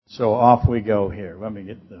So off we go here. Let me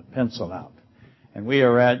get the pencil out. And we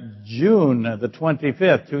are at June the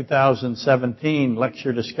 25th, 2017,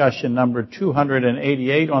 lecture discussion number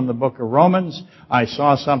 288 on the book of Romans. I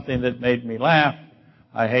saw something that made me laugh.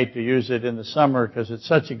 I hate to use it in the summer because it's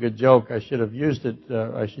such a good joke. I should have used it.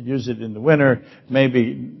 I should use it in the winter.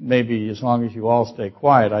 Maybe as long as you all stay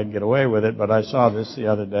quiet, I can get away with it. But I saw this the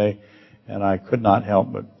other day, and I could not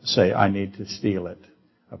help but say I need to steal it.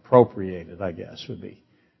 Appropriate it, I guess, would be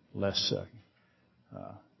less,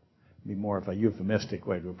 be more of a euphemistic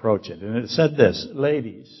way to approach it. And it said this: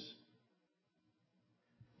 ladies,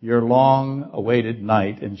 your long-awaited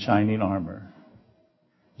knight in shining armor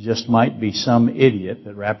just might be some idiot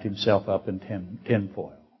that wrapped himself up in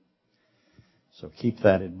tinfoil. So keep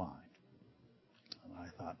that in mind. And I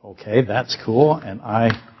thought, okay, that's cool, and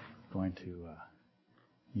I'm going to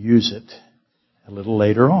use it a little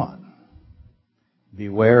later on.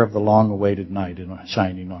 Beware of the long-awaited knight in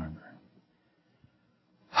shining armor.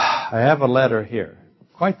 I have a letter here.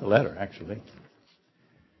 Quite the letter, actually.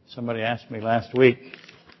 Somebody asked me last week,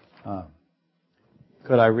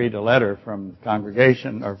 could I read a letter from the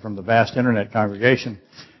congregation, or from the vast internet congregation?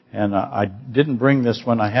 And I didn't bring this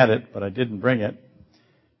when I had it, but I didn't bring it.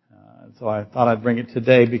 So I thought I'd bring it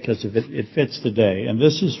today because it fits today. And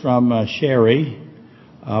this is from Sherry,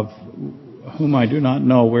 of whom I do not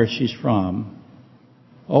know where she's from.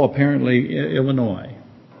 Oh, apparently Illinois.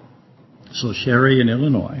 So Sherry in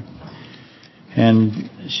Illinois. And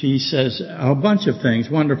she says a bunch of things,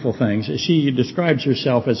 wonderful things. She describes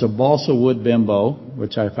herself as a balsa wood bimbo,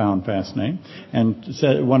 which I found fascinating. And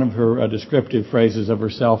said one of her descriptive phrases of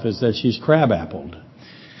herself is that she's crab-appled.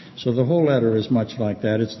 So the whole letter is much like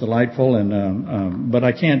that. It's delightful, and but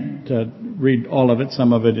I can't read all of it.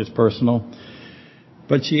 Some of it is personal.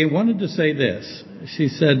 But she wanted to say this. She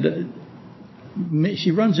said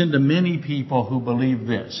she runs into many people who believe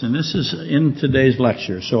this, and this is in today's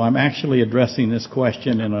lecture, so I'm actually addressing this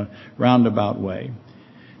question in a roundabout way.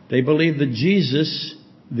 They believe that Jesus,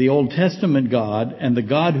 the Old Testament God, and the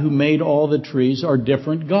God who made all the trees are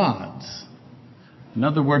different gods. In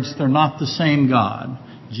other words, they're not the same God.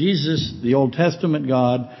 Jesus, the Old Testament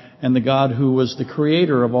God, and the God who was the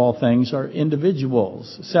creator of all things are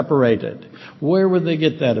individuals, separated. Where would they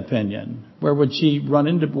get that opinion? Where would she run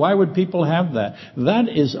into? Why would people have that? That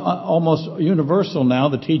is almost universal now,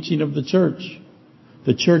 the teaching of the church.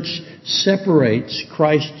 The church separates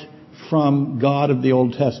Christ from God of the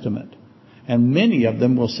Old Testament. And many of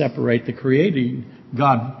them will separate the creating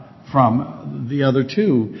God from the other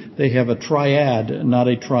two. They have a triad, not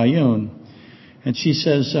a triune. And she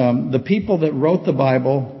says the people that wrote the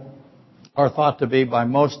Bible are thought to be, by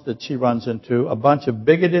most that she runs into, a bunch of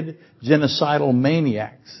bigoted, genocidal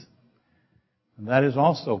maniacs. And that is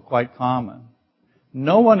also quite common.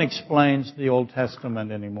 No one explains the Old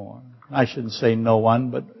Testament anymore. I shouldn't say no one,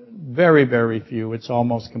 but very, very few. It's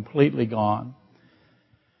almost completely gone.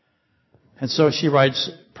 And so she writes,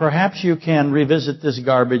 perhaps you can revisit this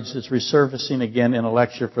garbage that's resurfacing again in a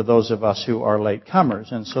lecture for those of us who are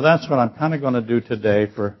latecomers. And so that's what I'm kind of going to do today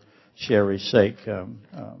for Sherry's sake.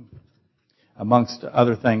 Amongst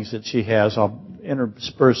other things that she has, I'll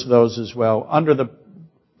intersperse those as well, under the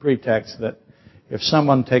pretext that if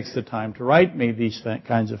someone takes the time to write me these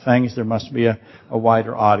kinds of things, there must be a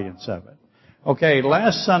wider audience of it. Okay,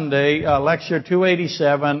 last Sunday, lecture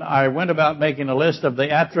 287, I went about making a list of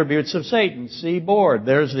the attributes of Satan. See board.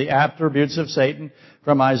 There's the attributes of Satan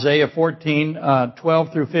from Isaiah 14,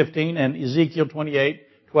 12 through 15, and Ezekiel 28,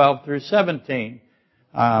 12 through 17.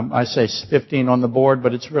 I say 15 on the board,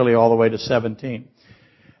 but it's really all the way to 17.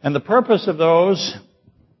 And the purpose of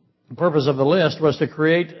the list was to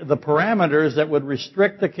create the parameters that would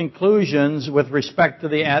restrict the conclusions with respect to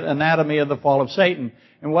the anatomy of the fall of Satan.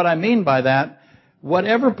 And what I mean by that,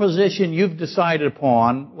 whatever position you've decided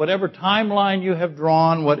upon, whatever timeline you have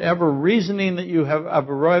drawn, whatever reasoning that you have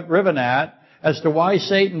arriven at as to why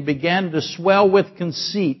Satan began to swell with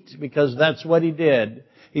conceit, because that's what he did.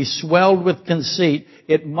 He swelled with conceit.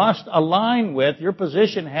 It must align with, your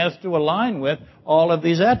position has to align with all of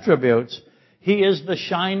these attributes. He is the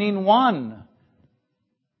shining one.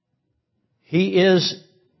 He is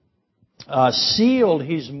sealed.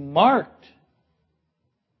 He's marked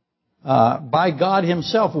by God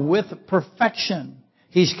himself with perfection.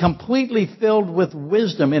 He's completely filled with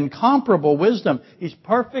wisdom, incomparable wisdom. He's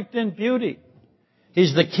perfect in beauty.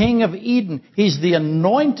 He's the King of Eden. He's the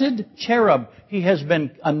anointed cherub. He has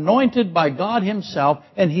been anointed by God himself,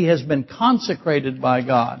 and he has been consecrated by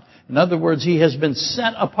God. In other words, he has been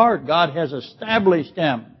set apart. God has established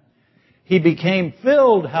him. He became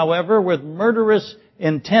filled, however, with murderous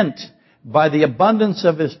intent by the abundance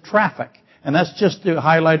of his traffic. And that's just to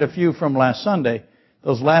highlight a few from last Sunday.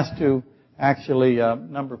 Those last two, actually,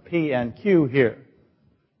 number P and Q here.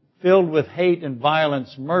 Filled with hate and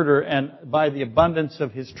violence, murder, and by the abundance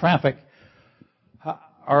of his traffic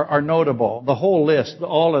are notable. The whole list,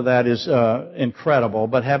 all of that is incredible.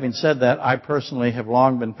 But having said that, I personally have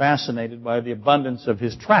long been fascinated by the abundance of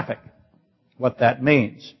his traffic, what that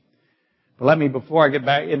means. But before I get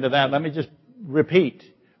back into that, let me just repeat.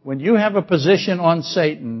 When you have a position on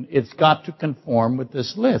Satan, it's got to conform with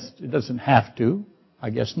this list. It doesn't have to.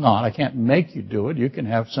 I guess not. I can't make you do it. You can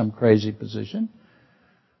have some crazy position.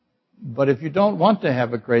 But if you don't want to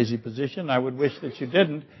have a crazy position, I would wish that you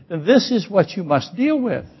didn't, then this is what you must deal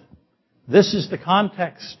with. This is the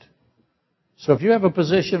context. So if you have a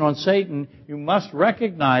position on Satan, you must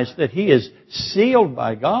recognize that he is sealed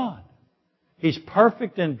by God. He's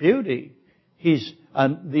perfect in beauty. He's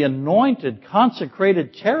the anointed,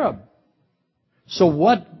 consecrated cherub. So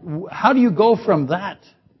how do you go from that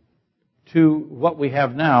to what we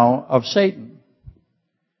have now of Satan?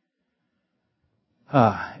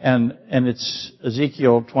 And it's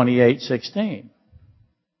Ezekiel 28:16.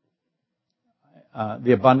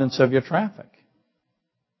 The abundance of your traffic.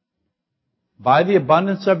 By the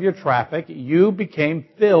abundance of your traffic, you became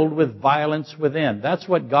filled with violence within. That's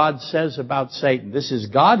what God says about Satan. This is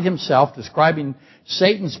God himself describing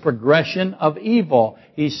Satan's progression of evil.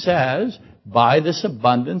 He says, by this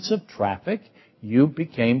abundance of traffic, you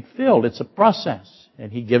became filled. It's a process.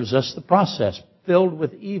 And he gives us the process. Filled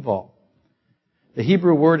with evil. The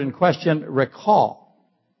Hebrew word in question, recall.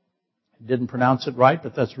 Didn't pronounce it right,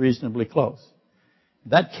 but that's reasonably close.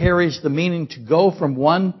 That carries the meaning to go from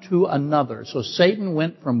one to another. So Satan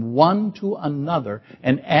went from one to another,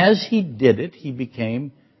 and as he did it, he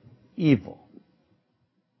became evil.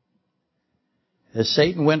 As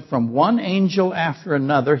Satan went from one angel after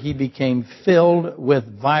another, he became filled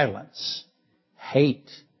with violence, hate,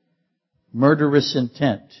 murderous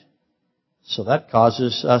intent. So that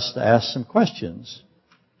causes us to ask some questions,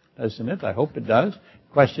 doesn't it? I hope it does.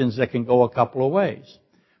 Questions that can go a couple of ways.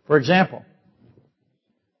 For example,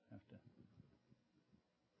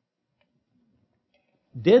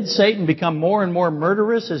 did Satan become more and more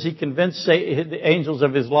murderous as he convinced the angels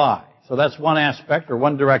of his lie? So that's one aspect or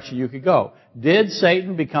one direction you could go. Did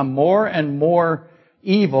Satan become more and more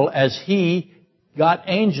evil as he got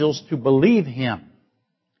angels to believe him?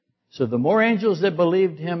 So the more angels that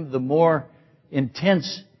believed him, the more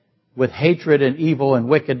intense with hatred and evil and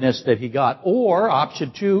wickedness that he got. Or,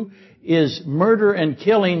 option two, is murder and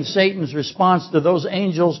killing Satan's response to those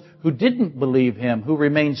angels who didn't believe him, who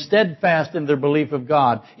remained steadfast in their belief of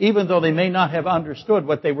God, even though they may not have understood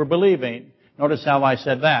what they were believing. Notice how I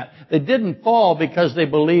said that. They didn't fall because they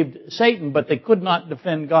believed Satan, but they could not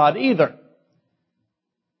defend God either.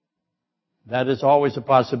 That is always a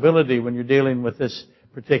possibility when you're dealing with this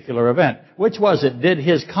particular event. Which was it? Did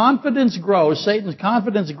his confidence grow, Satan's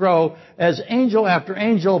confidence grow, as angel after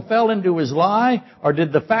angel fell into his lie? Or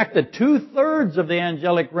did the fact that 2/3 of the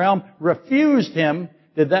angelic realm refused him,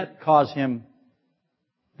 did that cause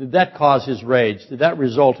his rage? Did that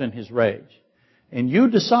result in his rage? And you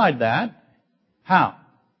decide that. How?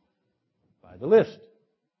 By the list.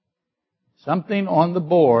 Something on the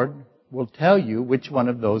board will tell you which one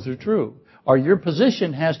of those are true. Or your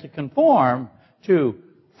position has to conform to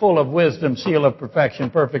full of wisdom, seal of perfection,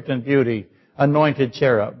 perfect in beauty, anointed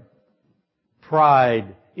cherub,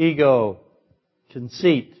 pride, ego,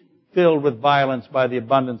 conceit, filled with violence by the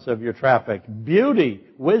abundance of your traffic, beauty,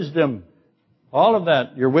 wisdom, all of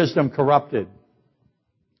that, your wisdom corrupted.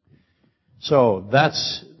 So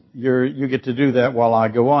you get to do that while I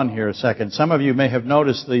go on here a second. Some of you may have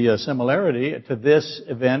noticed the similarity to this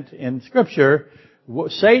event in Scripture.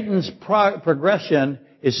 Satan's progression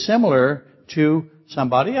is similar to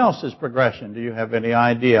somebody else's progression. Do you have any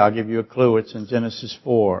idea? I'll give you a clue. It's in Genesis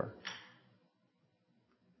 4.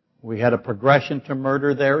 We had a progression to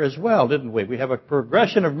murder there as well, didn't we? We have a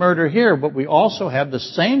progression of murder here, but we also have the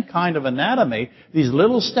same kind of anatomy, these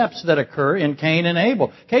little steps that occur in Cain and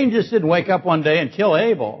Abel. Cain just didn't wake up one day and kill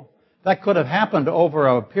Abel. That could have happened over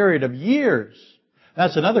a period of years.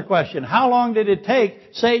 That's another question. How long did it take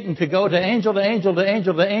Satan to go to angel to angel to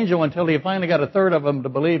angel to angel until he finally got 1/3 of them to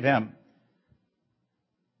believe him?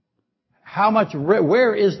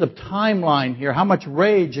 Where is the timeline here? How much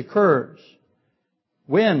rage occurs?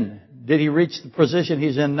 When did he reach the position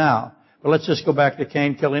he's in now? Well, let's just go back to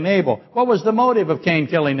Cain killing Abel. What was the motive of Cain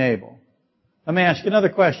killing Abel? Let me ask you another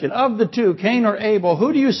question. Of the two, Cain or Abel,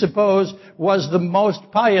 who do you suppose was the most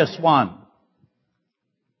pious one?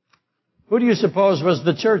 Who do you suppose was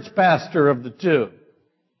the church pastor of the two?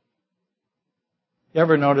 You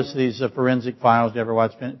ever notice these forensic files? Do you ever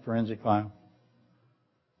watch forensic file?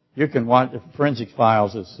 You can watch Forensic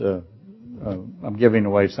Files. I'm giving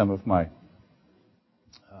away some of my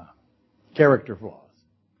character flaws.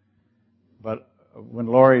 But when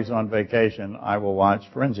Lori's on vacation, I will watch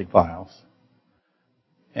Forensic Files.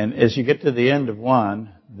 And as you get to the end of one,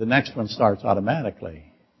 the next one starts automatically.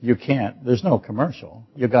 You can't. There's no commercial.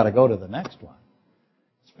 You've got to go to the next one.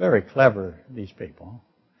 It's very clever, these people.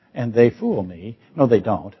 And they fool me. No, they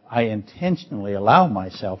don't. I intentionally allow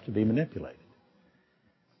myself to be manipulated.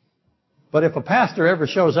 But if a pastor ever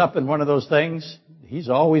shows up in one of those things, he's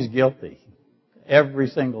always guilty. Every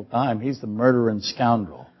single time. He's the murdering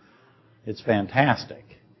scoundrel. It's fantastic.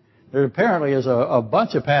 There apparently is a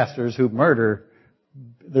bunch of pastors who murder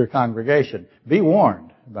their congregation. Be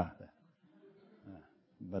warned about that.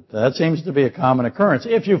 But that seems to be a common occurrence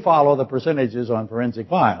if you follow the percentages on Forensic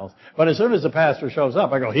Files. But as soon as the pastor shows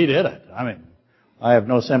up, I go, he did it. I mean, I have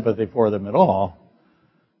no sympathy for them at all.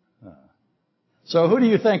 So who do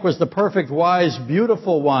you think was the perfect, wise,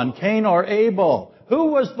 beautiful one, Cain or Abel?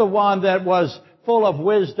 Who was the one that was full of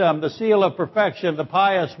wisdom, the seal of perfection, the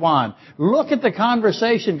pious one? Look at the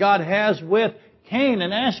conversation God has with Cain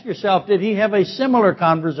and ask yourself, did he have a similar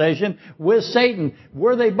conversation with Satan?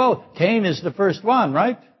 Were they both? Cain is the first one,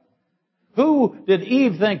 right? Who did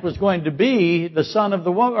Eve think was going to be the son of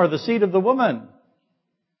the woman, or the seed of the woman?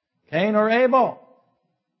 Cain or Abel?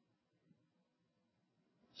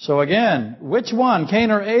 So again, which one, Cain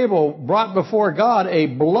or Abel, brought before God a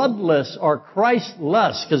bloodless or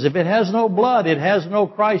Christless? Because if it has no blood, it has no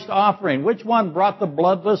Christ offering. Which one brought the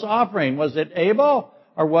bloodless offering? Was it Abel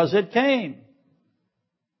or was it Cain?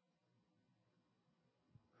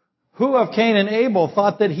 Who of Cain and Abel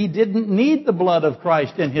thought that he didn't need the blood of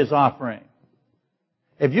Christ in his offering?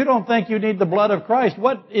 If you don't think you need the blood of Christ,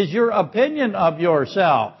 what is your opinion of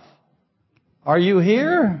yourself? Are you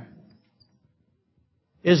here?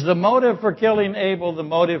 Is the motive for killing Abel the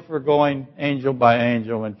motive for going angel by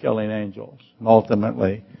angel and killing angels? And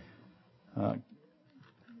ultimately,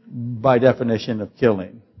 by definition of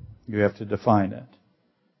killing, you have to define it.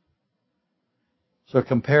 So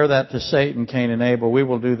compare that to Satan, Cain, and Abel. We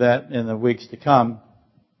will do that in the weeks to come.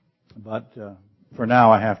 But for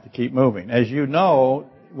now, I have to keep moving. As you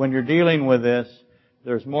know, when you're dealing with this,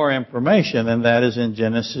 there's more information, and that is in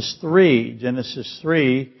Genesis 3. Genesis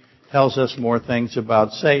 3 tells us more things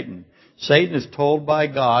about Satan. Satan is told by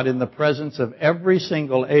God in the presence of every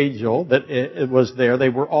single angel that it was there. They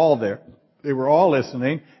were all there. They were all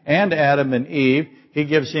listening. And Adam and Eve. He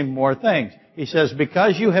gives him more things. He says,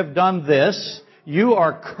 because you have done this, you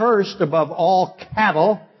are cursed above all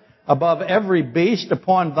cattle, above every beast.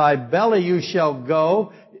 Upon thy belly you shall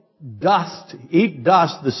go. Dust, eat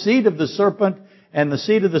dust, the seed of the serpent, and the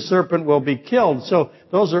seed of the serpent will be killed. So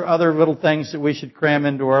those are other little things that we should cram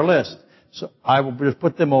into our list. So I will just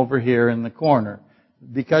put them over here in the corner.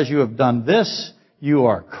 Because you have done this, you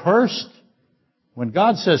are cursed. When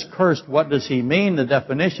God says cursed, what does He mean? The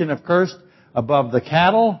definition of cursed, above the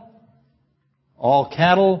cattle, all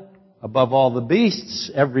cattle, above all the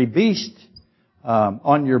beasts, every beast.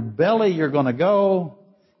 On your belly you're going to go.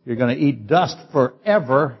 You're going to eat dust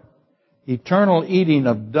forever. Eternal eating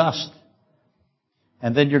of dust.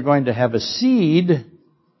 And then you're going to have a seed,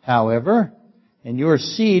 however, and your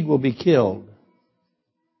seed will be killed.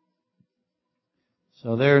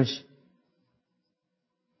 So there's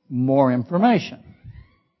more information.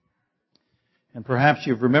 And perhaps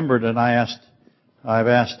you've remembered, and I've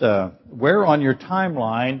asked, where on your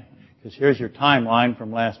timeline, because here's your timeline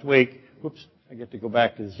from last week. Oops, I get to go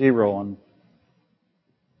back to 0 on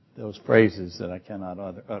those phrases that I cannot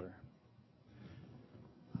utter.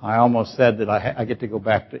 I almost said that I get to go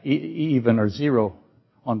back to even or 0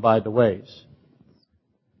 on by the ways.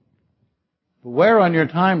 But where on your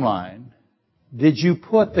timeline did you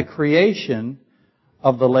put the creation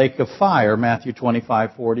of the lake of fire, Matthew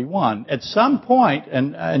 25:41? At some point,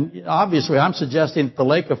 and obviously I'm suggesting that the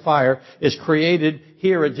lake of fire is created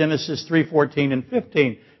here at Genesis 3:14 and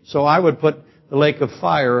 15. So I would put the lake of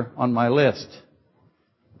fire on my list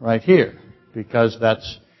right here, because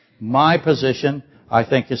that's my position. I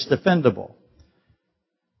think it's defendable.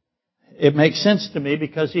 It makes sense to me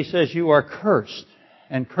because He says you are cursed.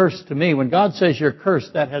 And cursed to me, when God says you're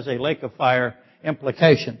cursed, that has a lake of fire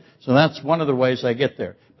implication. So that's one of the ways I get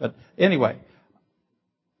there. But anyway,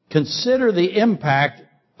 consider the impact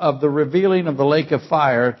of the revealing of the lake of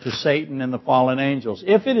fire to Satan and the fallen angels.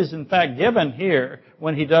 If it is in fact given here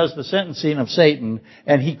when He does the sentencing of Satan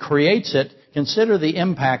and He creates it, consider the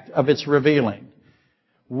impact of its revealing.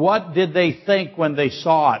 What did they think when they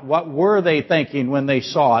saw it? What were they thinking when they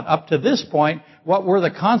saw it? Up to this point, what were the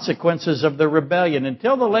consequences of the rebellion?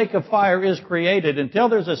 Until the lake of fire is created, until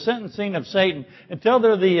there's a sentencing of Satan, until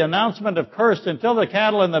there's the announcement of cursed, until the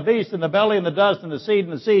cattle and the beast and the belly and the dust and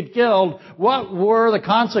the seed killed, what were the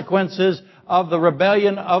consequences of the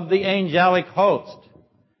rebellion of the angelic host?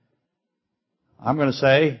 I'm going to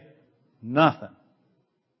say nothing.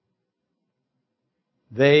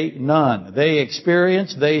 None. They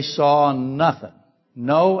experienced, they saw nothing.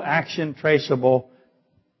 No action traceable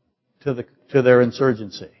to their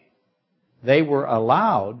insurgency. They were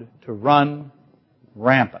allowed to run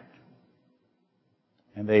rampant.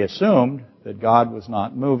 And they assumed that God was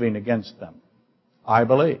not moving against them. I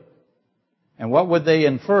believe. And what would they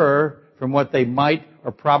infer from what they might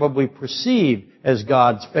or probably perceive as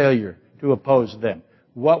God's failure to oppose them?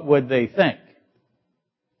 What would they think?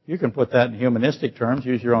 You can put that in humanistic terms.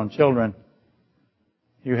 Use your own children.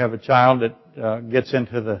 You have a child that gets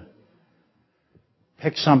into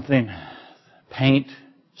picks something, paint,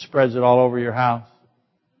 spreads it all over your house,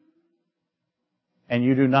 and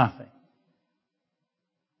you do nothing.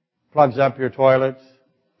 Plugs up your toilets,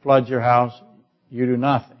 floods your house, you do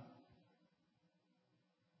nothing.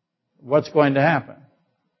 What's going to happen?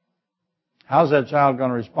 How's that child going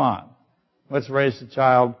to respond? Let's raise the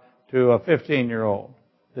child to a 15-year-old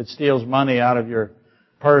that steals money out of your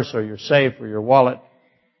purse or your safe or your wallet,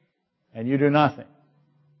 and you do nothing.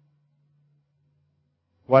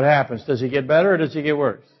 What happens? Does he get better or does he get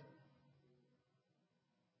worse?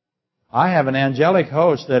 I have an angelic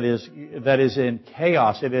host that is in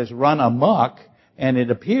chaos. It has run amok, and it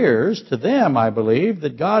appears to them, I believe,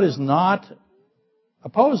 that God is not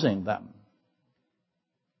opposing them.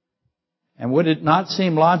 And would it not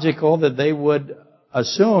seem logical that they would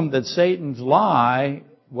assume that Satan's lie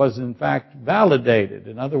was in fact validated?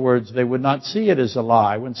 In other words, they would not see it as a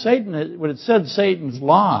lie. When it said Satan's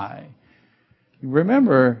lie,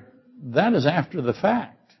 remember, that is after the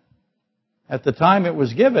fact. At the time it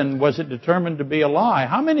was given, was it determined to be a lie?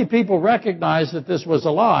 How many people recognized that this was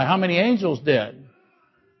a lie? How many angels did?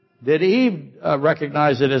 Did Eve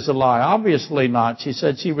recognize it as a lie? Obviously not. She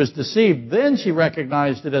said she was deceived. Then she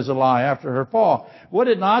recognized it as a lie after her fall. Would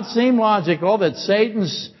it not seem logical that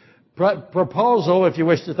Satan's proposal, if you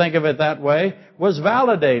wish to think of it that way, was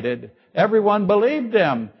validated? Everyone believed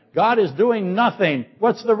him. God is doing nothing.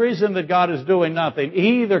 What's the reason that God is doing nothing?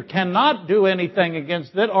 He either cannot do anything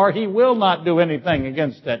against it or he will not do anything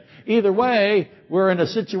against it. Either way, we're in a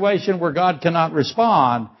situation where God cannot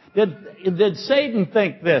respond. Did Satan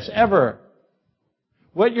think this ever?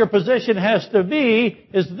 What your position has to be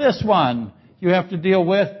is this one. You have to deal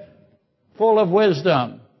with full of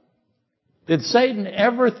wisdom. Did Satan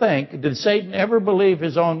ever believe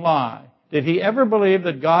his own lie? Did he ever believe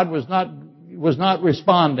that God was not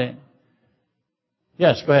responding?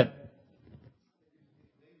 Yes, go ahead.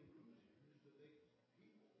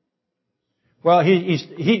 Well,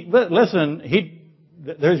 listen,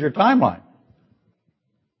 there's your timeline.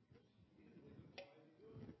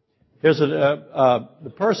 Here's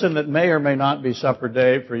the person that may or may not be Supper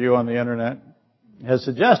Dave for you on the internet has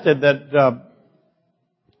suggested that,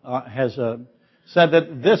 said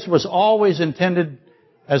that this was always intended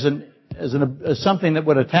as something that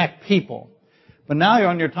would attack people. But now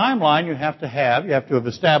on your timeline, you have to have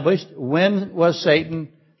established when was Satan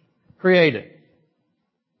created.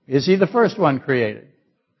 Is he the first one created?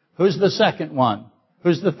 Who's the second one?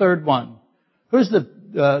 Who's the third one? Who's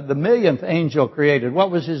the millionth angel created?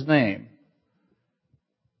 What was his name?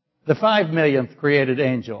 The 5 millionth created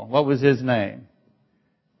angel. What was his name?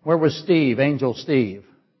 Where was Steve? Angel Steve.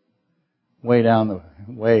 Way down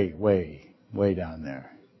way down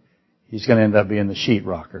there. He's going to end up being the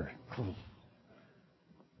sheetrocker.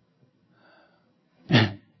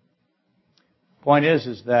 Point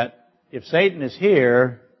is that if Satan is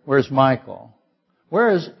here, where's Michael? Where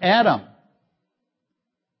is Adam?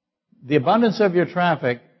 The abundance of your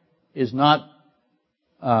traffic is not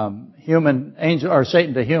human angel or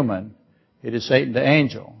Satan to human. It is Satan to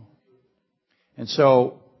angel. And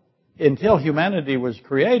so, until humanity was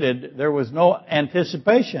created, there was no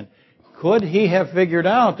anticipation. Could he have figured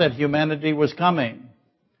out that humanity was coming?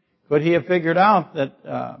 Could he have figured out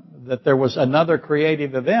that there was another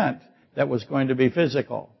creative event that was going to be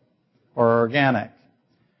physical or organic?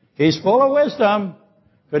 He's full of wisdom.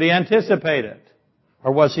 Could he anticipate it?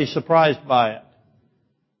 Or was he surprised by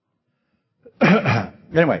it?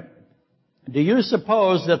 Anyway, do you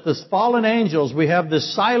suppose that the fallen angels, we have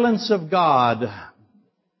this silence of God?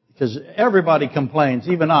 Because everybody complains,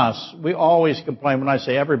 even us. We always complain. When I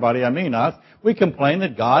say everybody, I mean us. We complain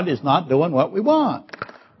that God is not doing what we want.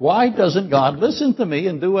 Why doesn't God listen to me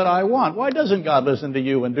and do what I want? Why doesn't God listen to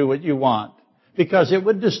you and do what you want? Because it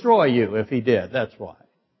would destroy you if He did. That's why.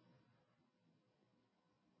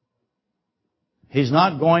 He's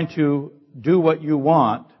not going to do what you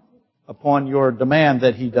want upon your demand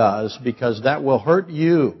that He does, because that will hurt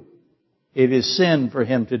you. It is sin for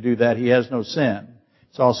Him to do that. He has no sin.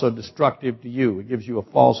 It's also destructive to you. It gives you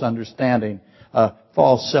a false understanding, a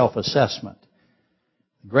false self-assessment.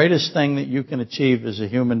 The greatest thing that you can achieve as a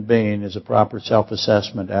human being is a proper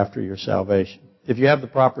self-assessment after your salvation. If you have the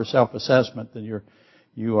proper self-assessment, then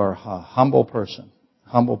you are a humble person.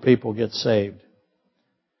 Humble people get saved.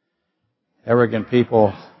 Arrogant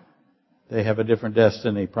people, they have a different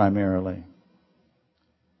destiny primarily.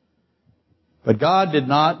 But God did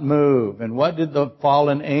not move. And what did the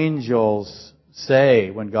fallen angels say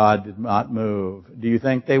when God did not move? Do you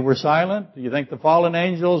think they were silent? Do you think the fallen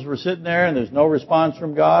angels were sitting there and there's no response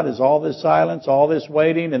from God? Is all this silence, all this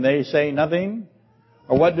waiting, and they say nothing?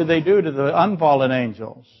 Or what did they do to the unfallen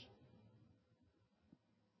angels?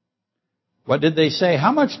 What did they say?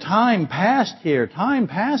 How much time passed here? Time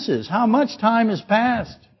passes. How much time has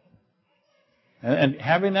passed? And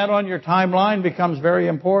having that on your timeline becomes very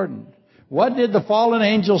important. What did the fallen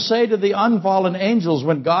angels say to the unfallen angels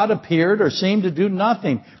when God appeared or seemed to do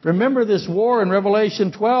nothing? Remember this war in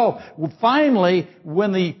Revelation 12. Finally,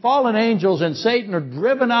 when the fallen angels and Satan are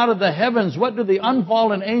driven out of the heavens, what do the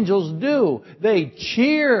unfallen angels do? They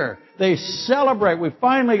cheer. They celebrate. We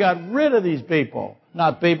finally got rid of these people.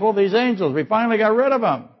 Not people, these angels. We finally got rid of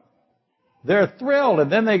them. They're thrilled. And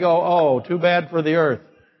then they go, oh, too bad for the earth.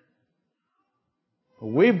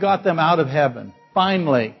 We've got them out of heaven.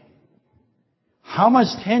 Finally. How much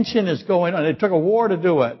tension is going on? It took a war to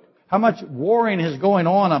do it. How much warring is going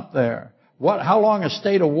on up there? How long a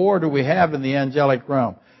state of war do we have in the angelic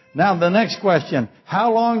realm? Now the next question.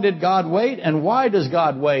 How long did God wait, and why does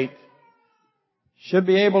God wait? Should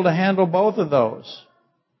be able to handle both of those.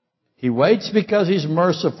 He waits because He's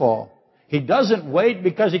merciful. He doesn't wait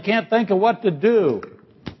because He can't think of what to do.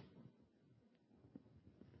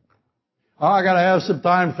 Oh, I got to have some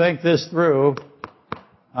time to think this through.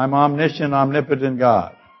 I'm omniscient, omnipotent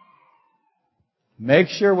God. Make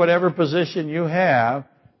sure whatever position you have,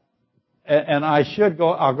 and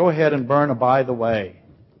I'll go ahead and burn a by the way.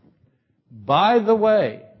 By the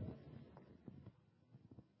way.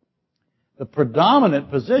 The predominant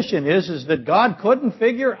position is that God couldn't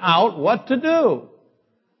figure out what to do.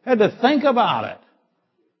 Had to think about it.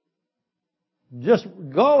 Just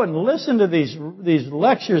go and listen to these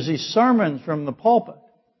lectures, these sermons from the pulpit.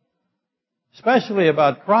 Especially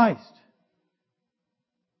about Christ.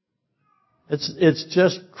 It's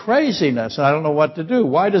just craziness. I don't know what to do.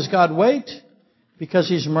 Why does God wait? Because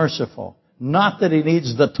He's merciful. Not that He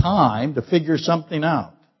needs the time to figure something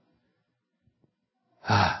out.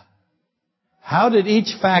 How did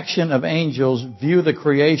each faction of angels view the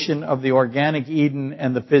creation of the organic Eden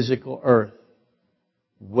and the physical earth?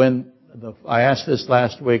 I asked this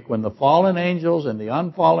last week, when the fallen angels and the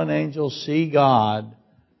unfallen angels see God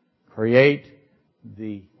create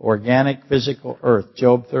the organic physical earth,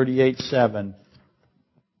 Job 38:7,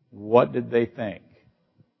 what did they think?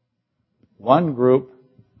 One group,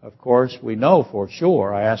 of course, we know for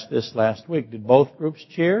sure. I asked this last week. Did both groups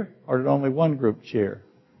cheer, or did only one group cheer?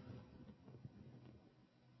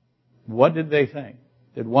 What did they think?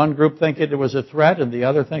 Did one group think it was a threat and the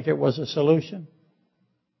other think it was a solution?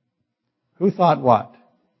 Who thought what?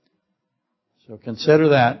 So consider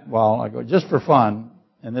that while I go. Just for fun,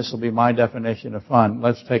 and this will be my definition of fun,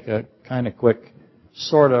 let's take a kind of quick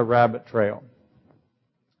sort of rabbit trail.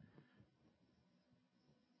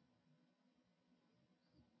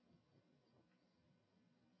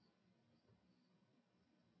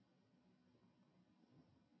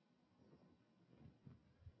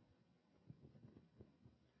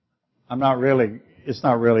 It's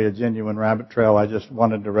not really a genuine rabbit trail. I just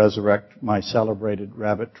wanted to resurrect my celebrated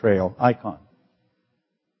rabbit trail icon.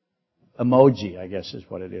 Emoji, I guess, is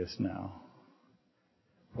what it is now.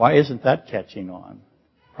 Why isn't that catching on?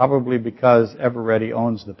 Probably because Eveready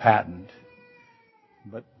owns the patent.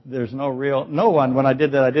 But there's no one, when I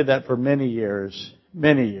did that for many years.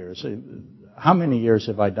 How many years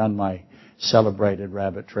have I done my celebrated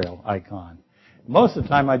rabbit trail icon? Most of the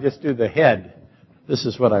time I just do the head. This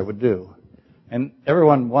is what I would do. And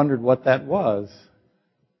everyone wondered what that was.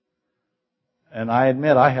 And I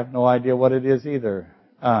admit I have no idea what it is either.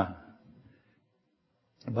 But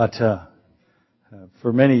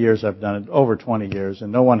for many years I've done it, over 20 years,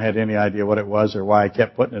 and no one had any idea what it was or why I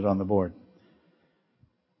kept putting it on the board.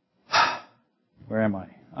 Where am I?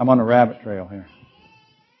 I'm on a rabbit trail here.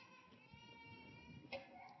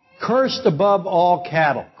 Cursed above all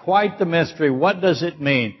cattle. Quite the mystery. What does it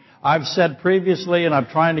mean? I've said previously, and I'm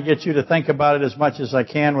trying to get you to think about it as much as I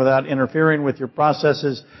can without interfering with your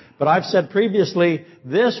processes, but I've said previously,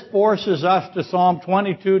 this forces us to Psalm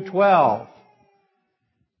 22:12.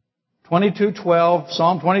 22:12,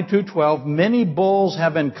 Psalm 22:12, many bulls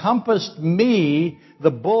have encompassed me,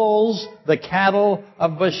 the bulls, the cattle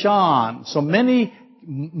of Bashan. So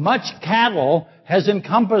much cattle has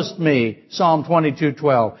encompassed me, Psalm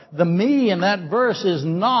 22:12. The me in that verse is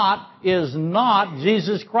not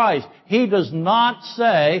Jesus Christ. He does not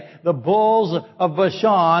say the bulls of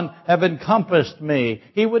Bashan have encompassed me.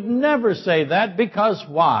 He would never say that, because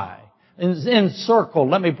why? Encircled,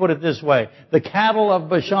 let me put it this way. The cattle of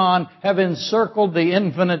Bashan have encircled the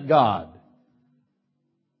infinite God.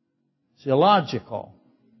 It's illogical.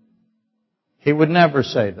 He would never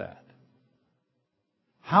say that.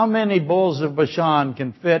 How many bulls of Bashan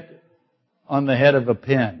can fit on the head of a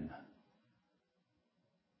pin?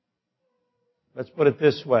 Let's put it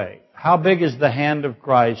this way. How big is the hand of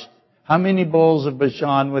Christ? How many bulls of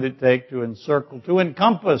Bashan would it take to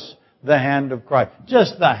encompass the hand of Christ?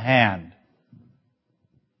 Just the hand.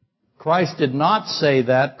 Christ did not say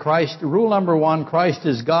that. Rule number one, Christ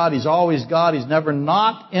is God. He's always God. He's never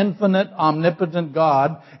not infinite, omnipotent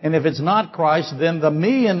God. And if it's not Christ, then the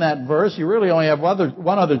me in that verse, you really only have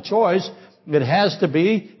one other choice.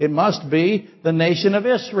 It must be the nation of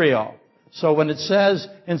Israel. So when it says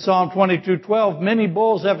in Psalm 22:12, many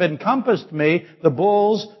bulls have encompassed me, the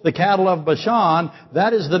bulls, the cattle of Bashan,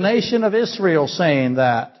 that is the nation of Israel saying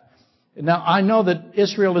that. Now, I know that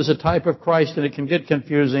Israel is a type of Christ, and it can get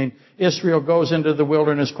confusing. Israel goes into the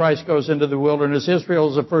wilderness. Christ goes into the wilderness. Israel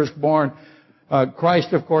is the firstborn.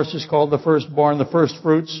 Christ, of course, is called the firstborn, the first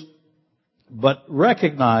fruits. But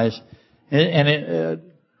recognize that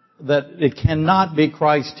it cannot be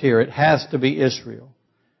Christ here. It has to be Israel,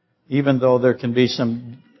 even though there can be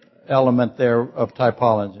some element there of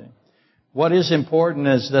typology. What is important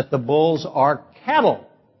is that the bulls are cattle.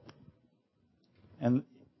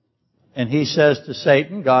 And he says to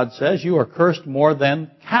Satan, God says, you are cursed more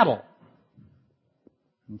than cattle.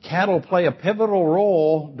 And cattle play a pivotal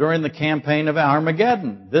role during the campaign of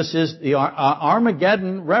Armageddon. This is the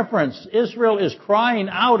Armageddon reference. Israel is crying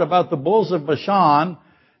out about the bulls of Bashan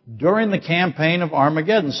during the campaign of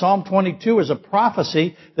Armageddon. Psalm 22 is a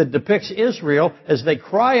prophecy that depicts Israel as they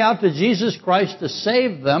cry out to Jesus Christ to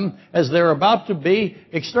save them as they're about to be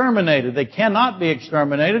exterminated. They cannot be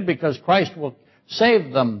exterminated because Christ will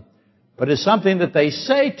save them. But it's something that they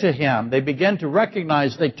say to Him. They begin to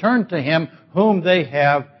recognize, they turn to Him whom they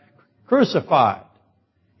have crucified,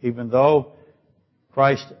 even though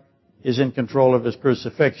Christ is in control of His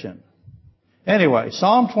crucifixion. Anyway,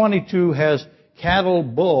 Psalm 22 has cattle,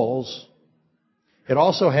 bulls. It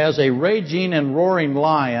also has a raging and roaring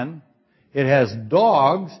lion. It has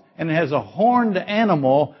dogs, and it has a horned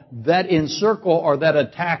animal that encircle or that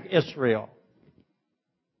attack Israel.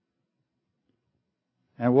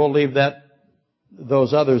 And we'll leave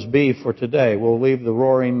those others be for today. We'll leave the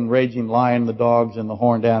roaring, raging lion, the dogs, and the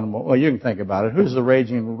horned animal. Well, you can think about it. Who's the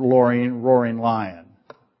raging, roaring lion?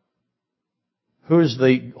 Who's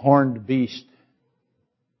the horned beast?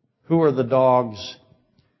 Who are the dogs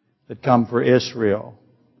that come for Israel?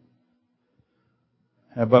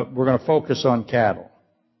 But we're going to focus on cattle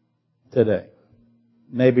today.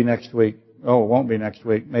 Maybe next week. Oh, it won't be next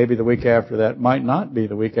week. Maybe the week after that. Might not be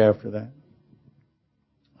the week after that.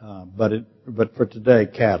 But for today,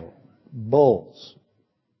 cattle. Bulls.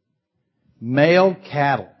 Male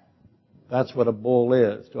cattle. That's what a bull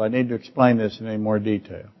is. Do I need to explain this in any more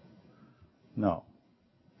detail? No.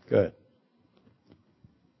 Good.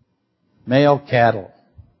 Male cattle.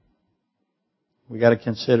 We got to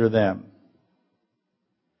consider them.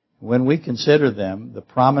 When we consider them, the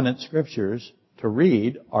prominent scriptures to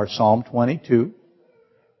read are Psalm 22,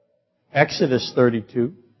 Exodus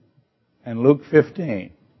 32, and Luke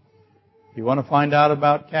 15. If you want to find out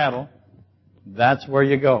about cattle, that's where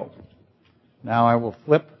you go. Now I will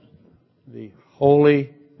flip the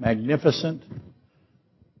holy, magnificent,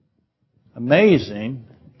 amazing,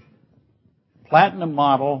 platinum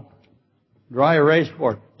model dry erase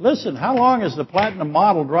board. Listen, how long has the platinum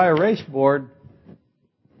model dry erase board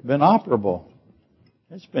been operable?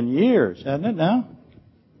 It's been years, hasn't it now?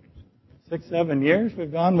 6, 7 years we've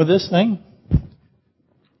gone with this thing.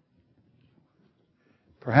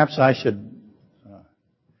 Perhaps I should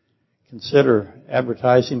consider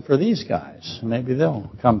advertising for these guys. Maybe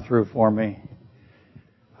they'll come through for me.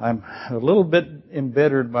 I'm a little bit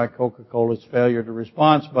embittered by Coca-Cola's failure to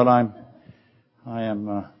respond, but I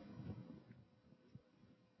am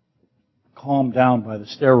calmed down by the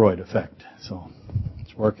steroid effect. So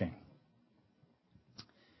it's working.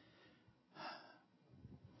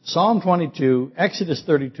 Psalm 22, Exodus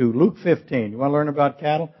 32, Luke 15. You want to learn about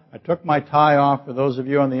cattle? I took my tie off for those of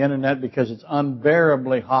you on the internet because it's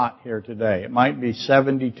unbearably hot here today. It might be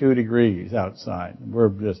 72 degrees outside. We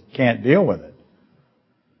just can't deal with it.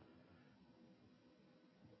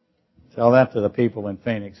 Tell that to the people in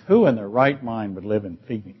Phoenix. Who in their right mind would live in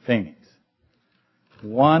Phoenix?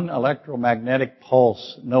 One electromagnetic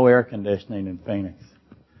pulse, no air conditioning in Phoenix.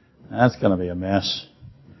 That's going to be a mess.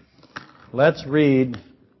 Let's read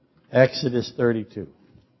Exodus 32.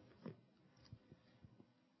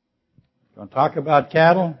 Going to talk about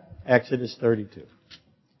cattle? Exodus 32.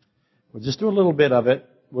 We'll just do a little bit of it.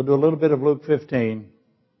 We'll do a little bit of Luke 15.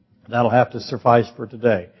 That'll have to suffice for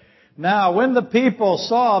today. Now, when the people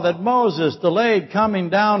saw that Moses delayed coming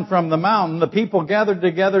down from the mountain, the people gathered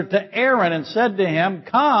together to Aaron and said to him,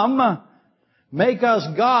 "Come, make us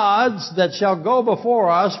gods that shall go before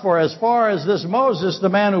us, for as far as this Moses, the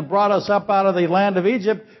man who brought us up out of the land of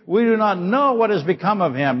Egypt, we do not know what has become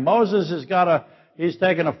of him." Moses he's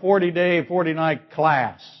taken a 40-day, 40-night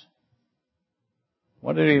class.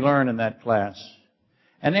 What did he learn in that class?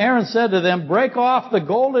 And Aaron said to them, "Break off the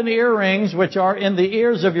golden earrings which are in the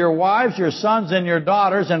ears of your wives, your sons, and your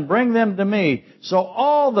daughters, and bring them to me." So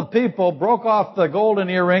all the people broke off the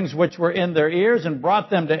golden earrings which were in their ears and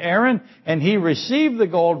brought them to Aaron, and he received the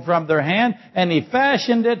gold from their hand, and he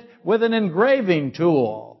fashioned it with an engraving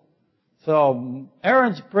tool. So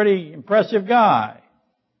Aaron's a pretty impressive guy.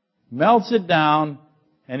 Melts it down,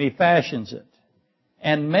 and he fashions it,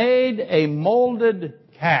 and made a molded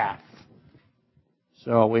calf.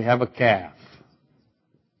 So we have a calf.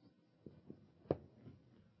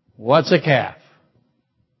 What's a calf?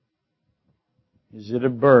 Is it a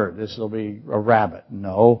bird? This will be a rabbit.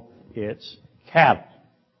 No, it's cattle.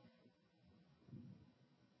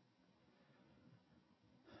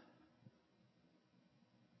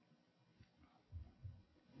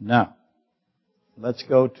 Now, let's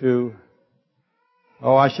go to,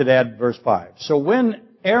 I should add verse 5. So when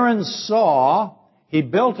Aaron saw, he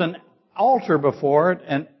built an altar before it,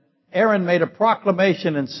 and Aaron made a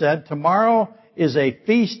proclamation and said, "Tomorrow is a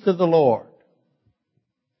feast to the Lord."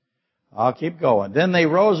 I'll keep going. Then they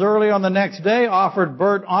rose early on the next day, offered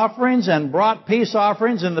burnt offerings, and brought peace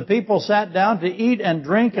offerings, and the people sat down to eat and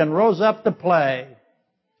drink and rose up to play.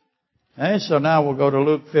 Okay, so now we'll go to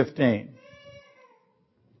Luke 15.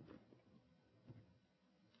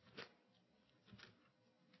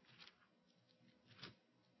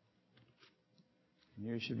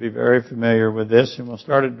 You should be very familiar with this, and we'll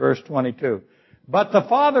start at verse 22. But the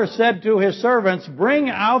father said to his servants, "Bring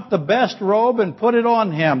out the best robe and put it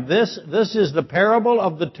on him." This is the parable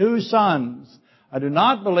of the two sons. I do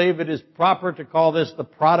not believe it is proper to call this the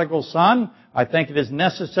prodigal son. I think it is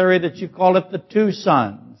necessary that you call it the two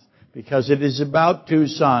sons, because it is about two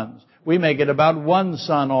sons. We make it about one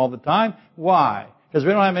son all the time. Why? Because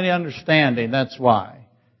we don't have any understanding. That's why.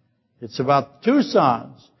 It's about two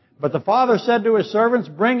sons. But the father said to his servants,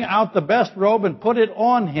 "Bring out the best robe and put it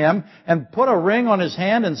on him, and put a ring on his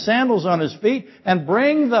hand and sandals on his feet, and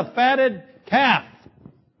bring the fatted calf."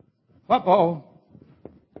 Uh-oh.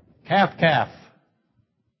 Calf.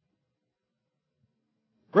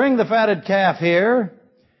 "Bring the fatted calf here,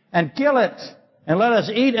 and kill it, and let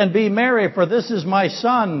us eat and be merry, for this is my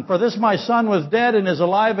son. For this my son was dead and is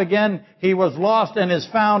alive again. He was lost and is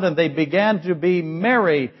found." And they began to be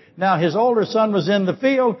merry. Now his older son was in the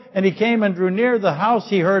field, and he came and drew near the house.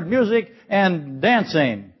 He heard music and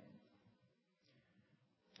dancing,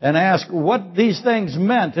 and asked what these things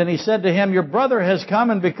meant. And he said to him, "Your brother has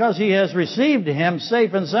come, and because he has received him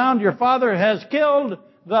safe and sound, your father has killed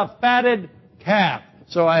the fatted calf."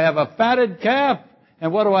 So I have a fatted calf,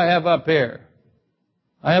 and what do I have up here?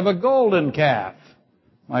 I have a golden calf.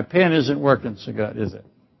 My pen isn't working so good, is it?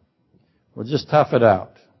 We'll just tough it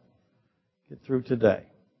out. Get through today.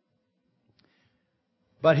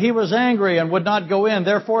 But he was angry and would not go in.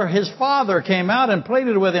 Therefore his father came out and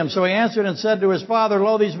pleaded with him. So he answered and said to his father,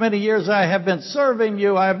 "Lo, these many years I have been serving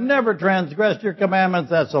you. I have never transgressed your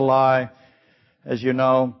commandments." That's a lie, as you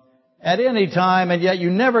know. "At any time, and yet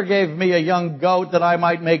you never gave me a young goat that I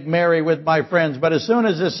might make merry with my friends. But as soon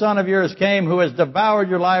as this son of yours came, who has devoured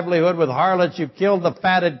your livelihood with harlots, you killed the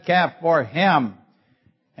fatted calf for him."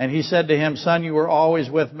 And he said to him, "Son, you were always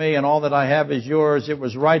with me, and all that I have is yours. It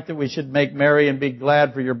was right that we should make merry and be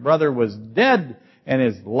glad, for your brother was dead and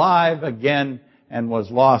is alive again, and was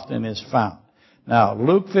lost and is found." Now,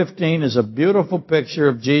 Luke 15 is a beautiful picture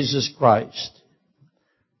of Jesus Christ.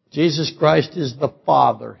 Jesus Christ is the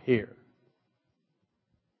Father here.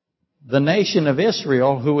 the nation of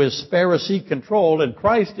Israel, who is Pharisee-controlled, and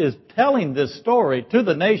Christ is telling this story to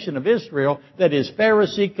the nation of Israel that is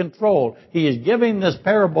Pharisee-controlled. He is giving this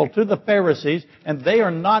parable to the Pharisees, and they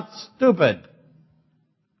are not stupid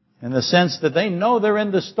in the sense that they know they're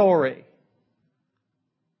in the story.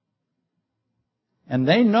 And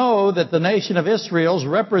they know that the nation of Israel is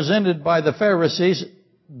represented by the Pharisees.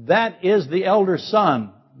 That is the elder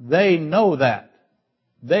son. They know that.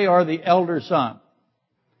 They are the elder son.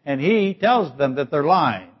 And he tells them that they're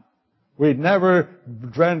lying. We've never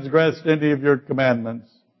transgressed any of your commandments.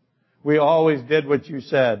 We always did what you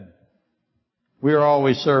said. We are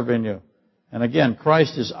always serving you. And again,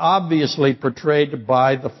 Christ is obviously portrayed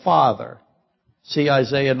by the Father. See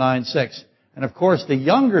Isaiah 9:6. And of course, the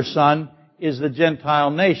younger son is the Gentile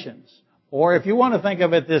nations. Or if you want to think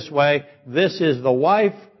of it this way, this is the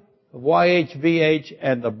wife of YHVH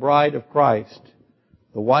and the bride of Christ.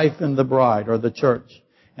 The wife and the bride, or the church.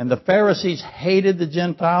 And the Pharisees hated the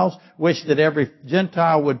Gentiles, wished that every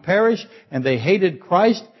Gentile would perish, and they hated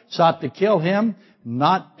Christ, sought to kill him,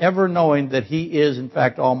 not ever knowing that he is, in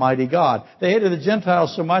fact, Almighty God. They hated the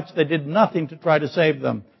Gentiles so much they did nothing to try to save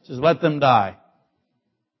them. It says, let them die.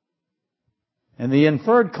 And the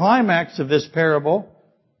inferred climax of this parable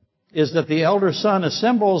is that the elder son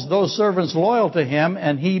assembles those servants loyal to him,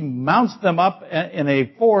 and he mounts them up in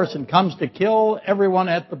a force and comes to kill everyone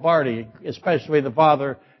at the party, especially the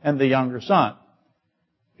father and the younger son.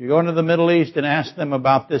 If you go into the Middle East and ask them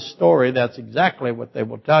about this story, that's exactly what they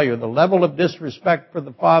will tell you. The level of disrespect for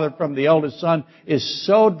the father from the eldest son is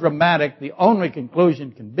so dramatic, the only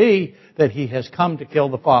conclusion can be that he has come to kill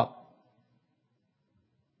the father.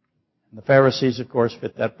 And the Pharisees, of course,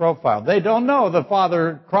 fit that profile. They don't know the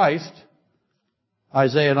Father Christ,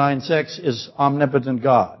 Isaiah 9:6, is omnipotent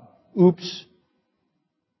God. Oops.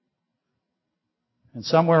 And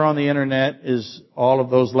somewhere on the internet is all of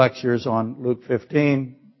those lectures on Luke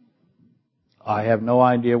 15. I have no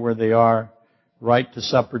idea where they are. Write to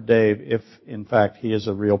Supper Dave if, in fact, he is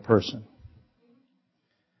a real person.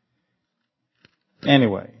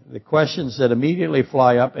 Anyway, the questions that immediately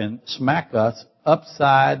fly up and smack us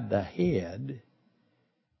upside the head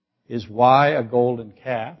is why a golden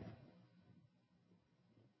calf?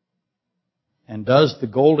 And does the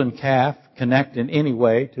golden calf connect in any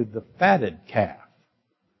way to the fatted calf?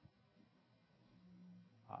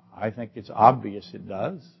 I think it's obvious it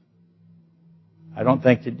does. I don't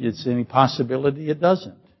think it's any possibility it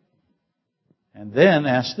doesn't. And then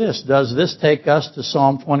ask this, does this take us to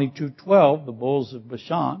Psalm 22:12, the bulls of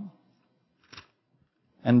Bashan?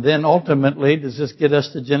 And then ultimately, does this get us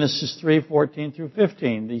to Genesis 3:14 through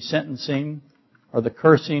 15, the sentencing or the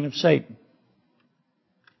cursing of Satan?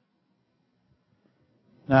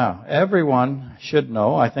 Now, everyone should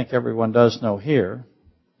know, I think everyone does know here,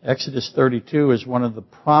 Exodus 32 is one of the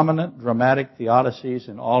prominent dramatic theodicies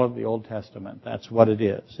in all of the Old Testament. That's what it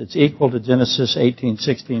is. It's equal to Genesis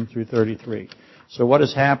 18:16 through 33. So what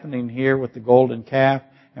is happening here with the golden calf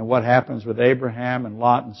and what happens with Abraham and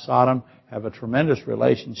Lot and Sodom have a tremendous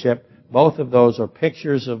relationship. Both of those are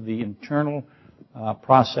pictures of the internal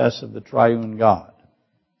process of the triune God,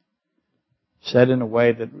 said in a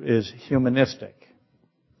way that is humanistic.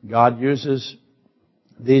 God uses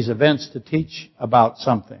these events to teach about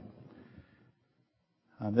something.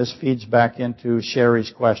 This feeds back into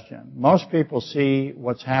Sherry's question. Most people see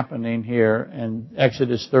what's happening here in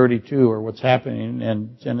Exodus 32 or what's happening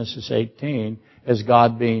in Genesis 18 as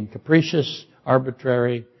God being capricious,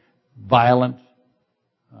 arbitrary, violent,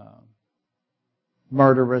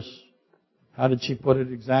 murderous. How did she put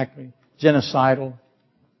it exactly? Genocidal.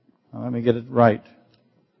 Now, let me get it right.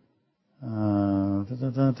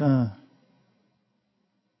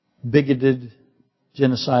 Bigoted,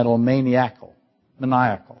 genocidal, maniacal.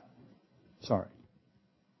 Sorry.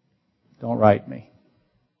 Don't write me.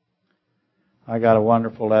 I got a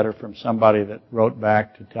wonderful letter from somebody that wrote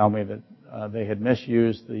back to tell me that they had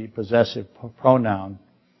misused the possessive pronoun.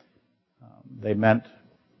 They meant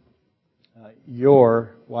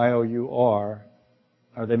your, Y-O-U-R,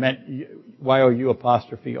 or they meant Y-O-U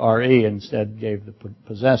apostrophe R-E instead gave the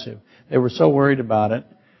possessive. They were so worried about it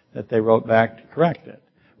that they wrote back to correct it,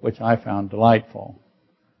 which I found delightful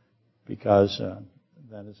because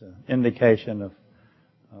that is an indication of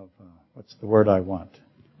what's the word I want.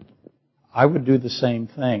 I would do the same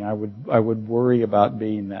thing. I would worry about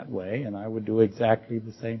being that way, and I would do exactly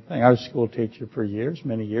the same thing. I was a school teacher for years,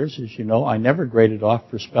 many years, as you know. I never graded off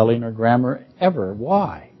for spelling or grammar, ever.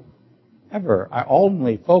 Why? Ever. I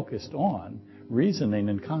only focused on reasoning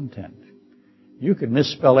and content. You could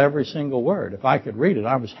misspell every single word. If I could read it,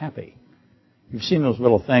 I was happy. You've seen those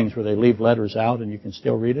little things where they leave letters out and you can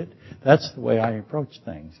still read it? That's the way I approach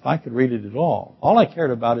things. If I could read it at all I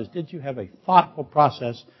cared about is, did you have a thoughtful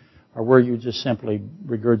process, or were you just simply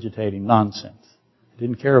regurgitating nonsense? I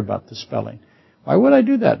didn't care about the spelling. Why would I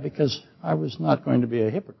do that? Because I was not going to be a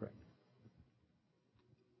hypocrite.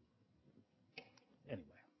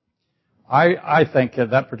 Anyway, I think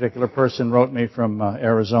that particular person wrote me from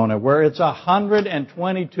Arizona, where it's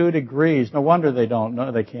 122 degrees. No wonder they don't.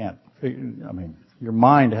 No, they can't. I mean, your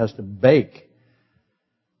mind has to bake.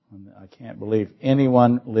 I can't believe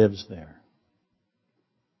anyone lives there.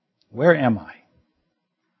 Where am I?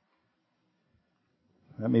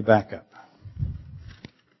 Let me back up.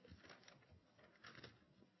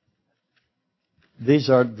 These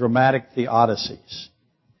are dramatic theodicies,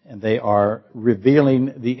 and they are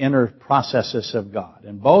revealing the inner processes of God.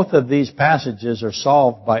 And both of these passages are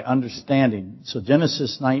solved by understanding. So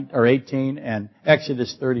Genesis 18 and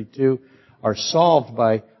Exodus 32 are solved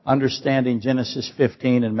by understanding Genesis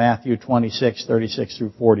 15 and Matthew 26, 36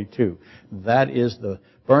 through 42. That is the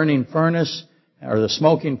burning furnace, or the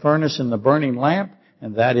smoking furnace and the burning lamp,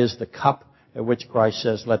 and that is the cup at which Christ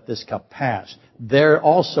says, let this cup pass. There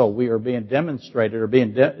also we are being demonstrated, or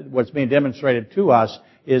what's being demonstrated to us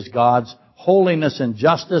is God's holiness and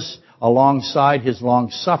justice alongside His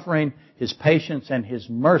long-suffering, His patience, and His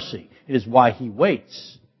mercy. It is why He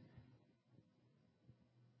waits.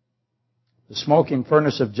 The smoking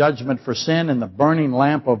furnace of judgment for sin and the burning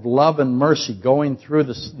lamp of love and mercy going through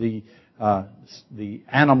the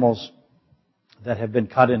animals that have been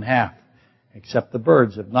cut in half, except the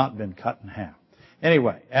birds have not been cut in half.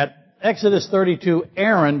 Anyway, at Exodus 32,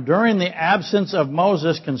 Aaron, during the absence of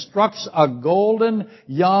Moses, constructs a golden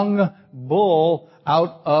young bull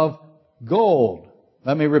out of gold.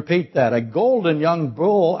 Let me repeat that. A golden young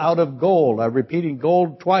bull out of gold. I'm repeating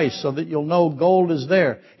gold twice so that you'll know gold is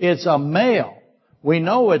there. It's a male. We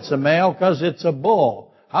know it's a male because it's a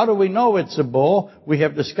bull. How do we know it's a bull? We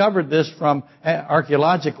have discovered this from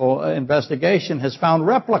archaeological investigation, has found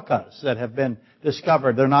replicas that have been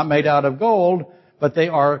discovered. They're not made out of gold, but they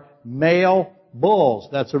are male bulls.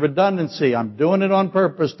 That's a redundancy. I'm doing it on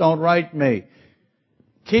purpose. Don't write me.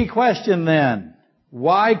 Key question then.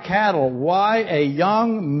 Why cattle? Why a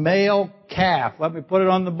young male calf? Let me put it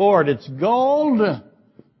on the board. It's gold.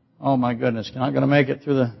 Oh my goodness. I'm not going to make it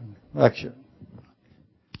through the lecture.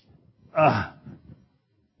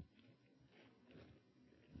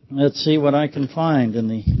 Let's see what I can find in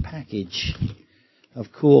the package of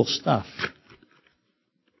cool stuff.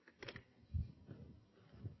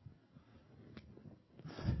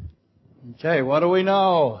 Okay, what do we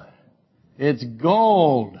know? It's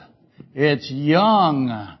gold. It's young.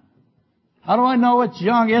 How do I know it's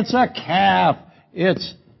young? It's a calf.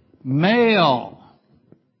 It's male.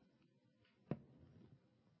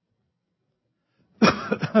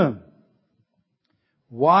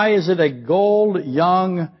 Why is it a gold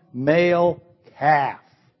young male calf?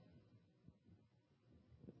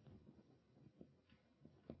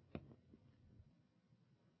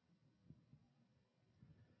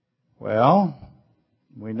 Well,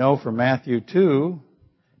 we know from Matthew 2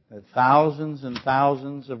 that thousands and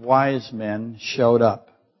thousands of wise men showed up.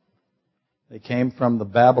 They came from the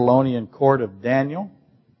Babylonian court of Daniel,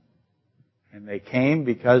 and they came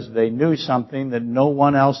because they knew something that no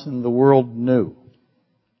one else in the world knew.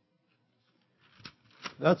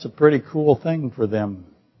 That's a pretty cool thing for them.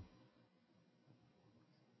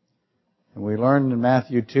 And we learned in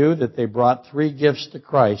Matthew 2 that they brought 3 gifts to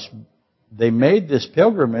Christ. They made this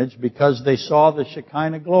pilgrimage because they saw the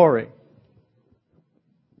Shekinah glory.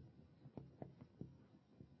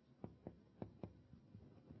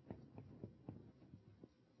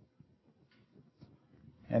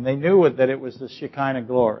 And they knew that it was the Shekinah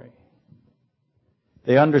glory.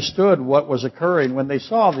 They understood what was occurring when they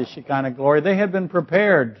saw the Shekinah glory. They had been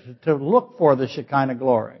prepared to look for the Shekinah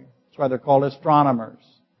glory. That's why they're called astronomers.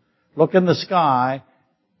 Look in the sky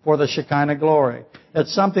for the Shekinah glory.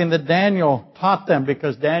 That's something that Daniel taught them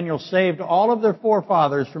because Daniel saved all of their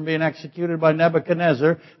forefathers from being executed by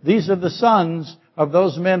Nebuchadnezzar. These are the sons of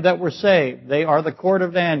those men that were saved. They are the court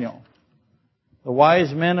of Daniel, the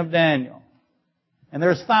wise men of Daniel. And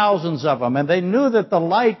there's thousands of them. And they knew that the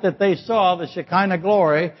light that they saw, the Shekinah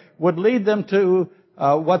glory, would lead them to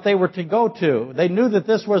what they were to go to. They knew that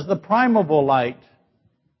this was the primeval light.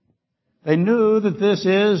 They knew that this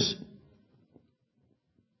is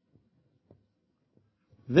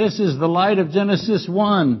the light of Genesis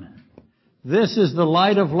 1. This is the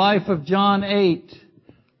light of life of John 8.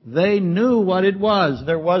 They knew what it was.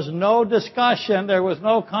 There was no discussion. There was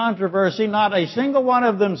no controversy. Not a single one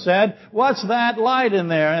of them said, "What's that light in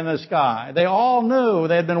there in the sky?" They all knew.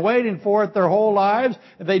 They had been waiting for it their whole lives.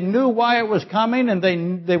 They knew why it was coming, and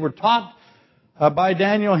they were taught by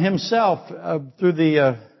Daniel himself through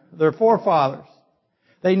their forefathers.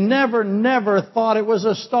 They never thought it was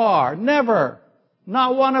a star. Never.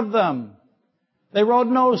 Not one of them. They wrote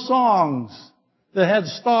no songs that had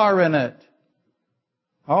star in it.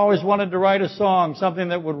 I always wanted to write a song, something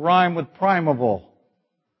that would rhyme with primeval.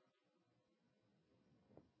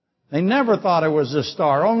 They never thought it was a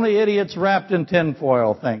star. Only idiots wrapped in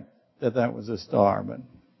tinfoil think that was a star, but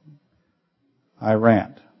I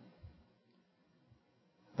rant.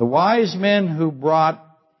 The wise men who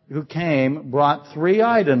came brought 3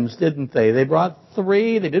 items, didn't they? They brought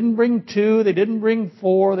 3. They didn't bring 2. They didn't bring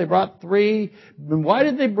 4. They brought 3. Why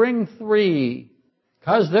did they bring 3?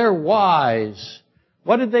 Because they're wise.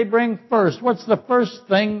 What did they bring first? What's the first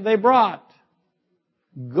thing they brought?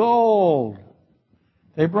 Gold.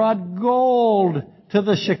 They brought gold to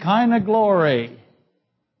the Shekinah glory.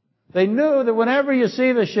 They knew that whenever you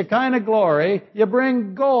see the Shekinah glory, you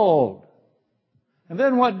bring gold. And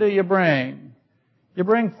then what do you bring? You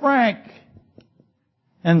bring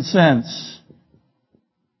frankincense.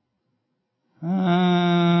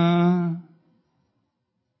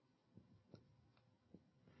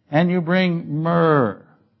 And you bring myrrh.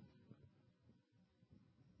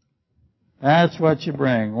 That's what you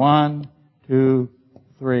bring. 1, 2,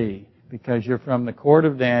 3. Because you're from the court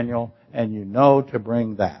of Daniel and you know to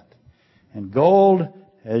bring that. And gold,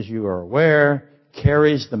 as you are aware,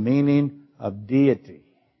 carries the meaning of deity.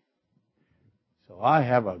 So I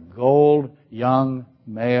have a gold young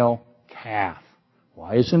male calf.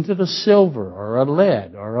 Why isn't it a silver or a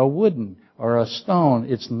lead or a wooden or a stone?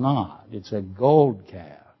 It's not. It's a gold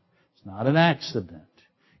calf. It's not an accident.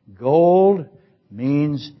 Gold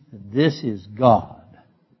means this is God.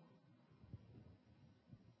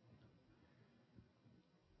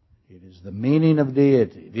 It is the meaning of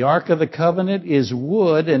deity. The Ark of the Covenant is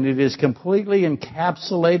wood, and it is completely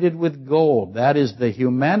encapsulated with gold. That is the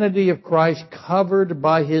humanity of Christ covered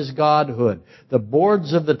by His godhood. The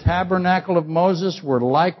boards of the tabernacle of Moses were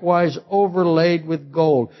likewise overlaid with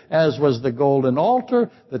gold, as was the golden altar,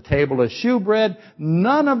 the table of shewbread.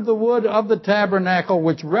 None of the wood of the tabernacle,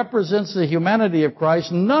 which represents the humanity of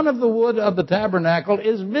Christ, none of the wood of the tabernacle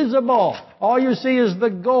is visible. All you see is the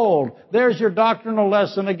gold. There's your doctrinal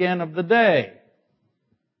lesson again of the day.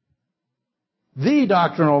 The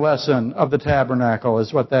doctrinal lesson of the tabernacle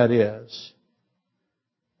is what that is.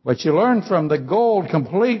 But you learn from the gold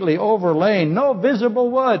completely overlaying, no visible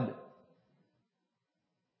wood.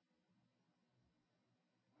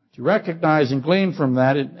 You recognize and glean from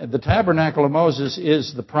that, the tabernacle of Moses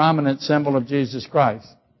is the prominent symbol of Jesus Christ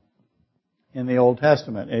in the Old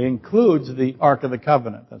Testament. It includes the Ark of the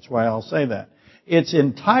Covenant. That's why I'll say that. Its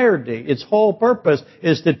entirety, its whole purpose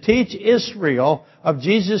is to teach Israel of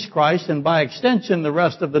Jesus Christ, and by extension the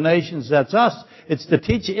rest of the nations, that's us. It's to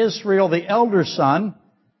teach Israel, the elder son,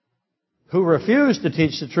 who refused to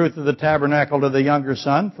teach the truth of the tabernacle to the younger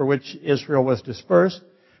son, for which Israel was dispersed.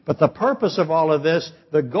 But the purpose of all of this,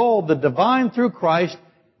 the gold, the divine through Christ,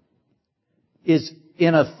 is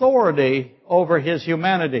in authority over His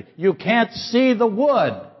humanity. You can't see the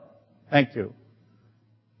wood. Thank you.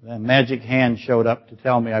 The magic hand showed up to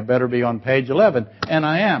tell me I better be on page 11, and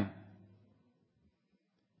I am.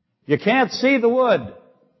 You can't see the wood.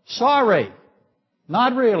 Sorry.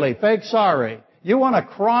 Not really. Fake sorry. You want a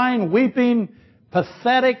crying, weeping,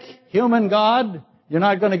 pathetic human God? You're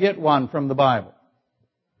not going to get one from the Bible.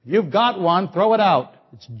 If you've got one, throw it out.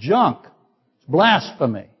 It's junk. It's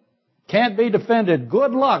blasphemy. Can't be defended.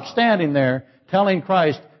 Good luck standing there telling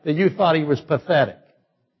Christ that you thought He was pathetic.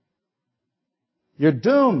 You're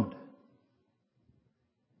doomed.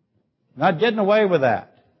 Not getting away with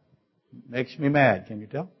that. Makes me mad, can you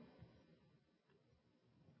tell?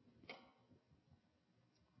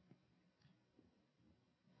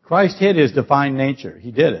 Christ hid His divine nature.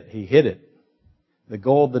 He did it. He hid it. The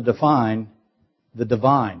gold, the divine.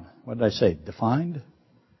 What did I say? Defined?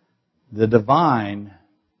 The divine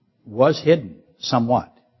was hidden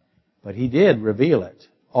somewhat. But He did reveal it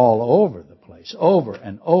all over the place, over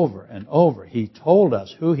and over and over. He told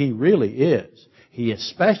us who He really is. He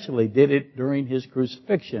especially did it during His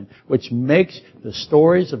crucifixion, which makes the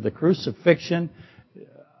stories of the crucifixion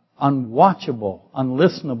unwatchable,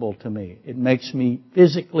 unlistenable to me. It makes me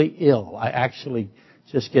physically ill. I actually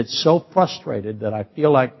just get so frustrated that I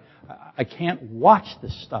feel like I can't watch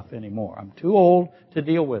this stuff anymore. I'm too old to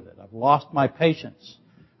deal with it. I've lost my patience.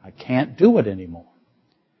 I can't do it anymore.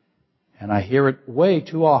 And I hear it way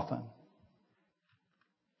too often.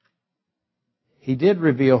 He did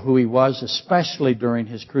reveal who He was, especially during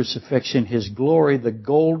His crucifixion. His glory, the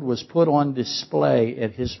gold, was put on display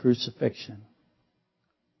at His crucifixion.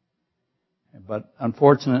 But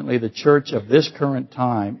unfortunately, the church of this current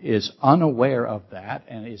time is unaware of that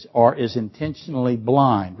and is intentionally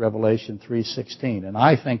blind, Revelation 3:16. And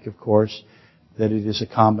I think, of course, that it is a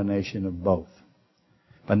combination of both.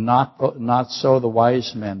 But not so the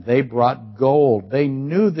wise men. They brought gold. They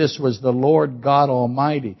knew this was the Lord God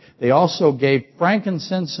Almighty. They also gave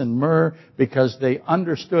frankincense and myrrh because they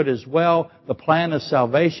understood as well the plan of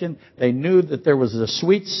salvation. They knew that there was a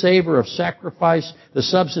sweet savor of sacrifice, the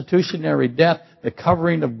substitutionary death, the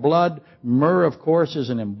covering of blood. Myrrh, of course, is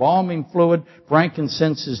an embalming fluid.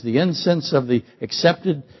 Frankincense is the incense of the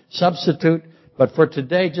accepted substitute. But for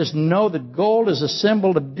today, just know that gold is a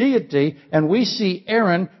symbol of deity, and we see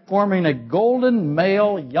Aaron forming a golden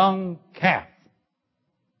male young calf.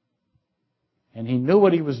 And he knew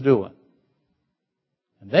what he was doing.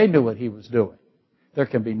 And they knew what he was doing. There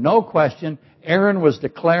can be no question, Aaron was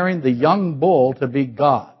declaring the young bull to be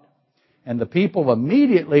God. And the people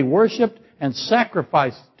immediately worshipped and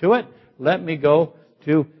sacrificed to it. Let me go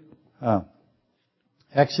to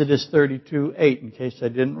Exodus 32:8 in case I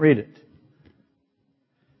didn't read it.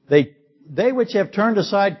 They which have turned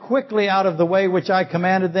aside quickly out of the way which I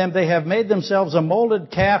commanded them, they have made themselves a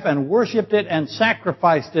molded calf and worshipped it and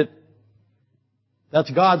sacrificed it. That's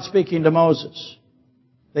God speaking to Moses.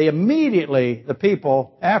 They immediately, the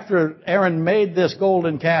people, after Aaron made this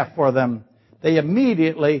golden calf for them, they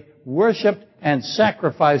immediately worshipped and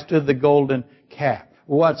sacrificed to the golden calf.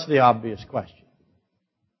 What's the obvious question?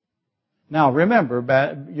 Now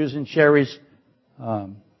remember, using Sherry's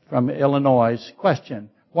from Illinois' question,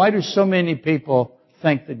 why do so many people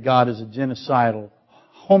think that God is a genocidal,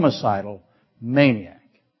 homicidal maniac?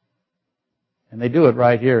 And they do it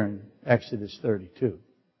right here in Exodus 32.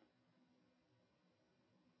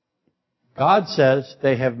 God says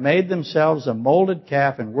they have made themselves a molded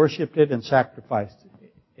calf and worshipped it and sacrificed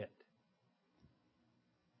it.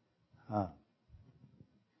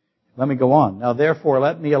 Let me go on. Now therefore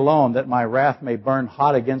let me alone that my wrath may burn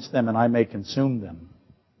hot against them and I may consume them.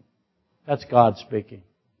 That's God speaking.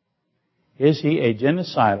 Is He a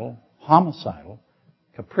genocidal, homicidal,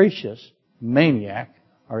 capricious maniac,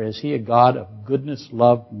 or is He a God of goodness,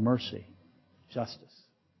 love, mercy, justice?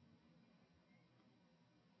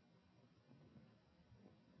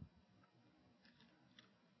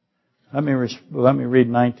 Let me read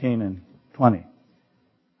 19 and 20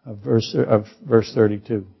 of verse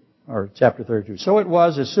 32, or chapter 32. So it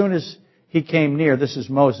was, as soon as he came near, this is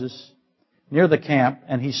Moses, near the camp,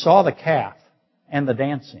 and he saw the calf and the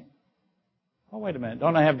dancing. Oh, wait a minute.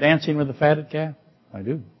 Don't I have dancing with the fatted calf? I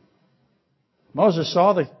do. Moses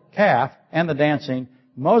saw the calf and the dancing.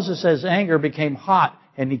 Moses' anger became hot,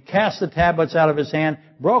 and he cast the tablets out of his hand,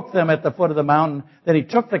 broke them at the foot of the mountain. Then he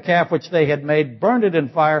took the calf which they had made, burned it in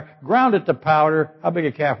fire, ground it to powder. How big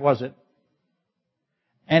a calf was it?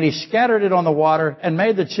 And he scattered it on the water and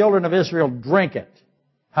made the children of Israel drink it.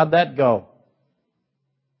 How'd that go?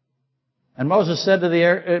 And Moses said to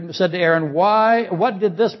Aaron, what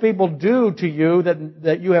did this people do to you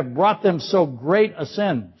that you have brought them so great a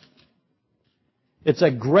sin? It's a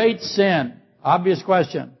great sin. Obvious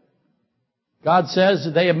question. God says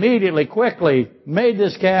that they immediately, quickly made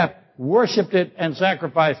this calf, worshipped it, and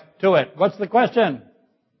sacrificed to it. What's the question?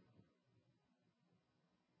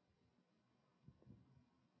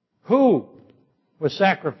 Who was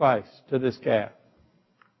sacrificed to this calf?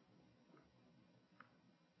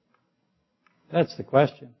 That's the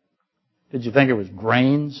question. Did you think it was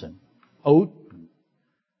grains and oat and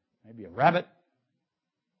maybe a rabbit?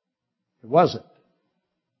 It wasn't.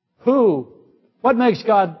 Who? What makes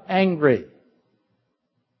God angry?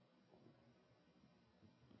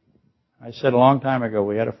 I said a long time ago,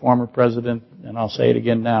 we had a former president, and I'll say it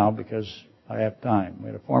again now because I have time. We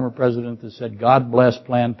had a former president that said, God bless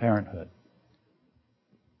Planned Parenthood.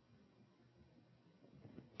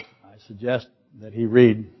 I suggest that he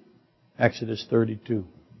read Exodus 32.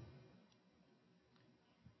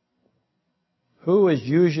 Who is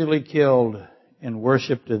usually killed in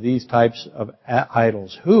worship to these types of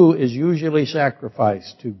idols? Who is usually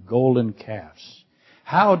sacrificed to golden calves?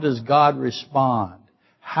 How does God respond?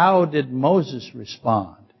 How did Moses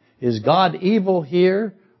respond? Is God evil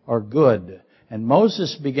here or good? And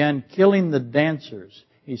Moses began killing the dancers.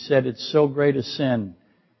 He said it's so great a sin.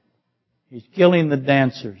 He's killing the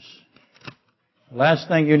dancers. The last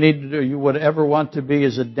thing you need to do, you would ever want to be,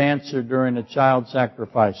 is a dancer during a child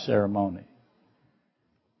sacrifice ceremony.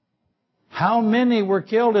 How many were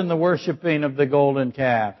killed in the worshiping of the golden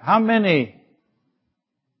calf? How many?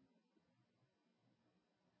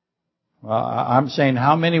 Well, I'm saying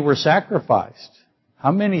how many were sacrificed?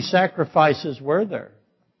 How many sacrifices were there?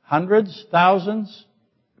 Hundreds? Thousands?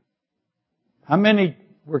 How many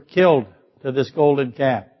were killed to this golden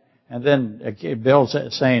calf? And then Bill's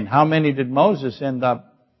saying, how many did Moses end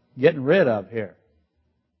up getting rid of here?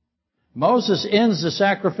 Moses ends the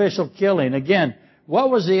sacrificial killing. Again,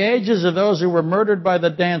 what was the ages of those who were murdered by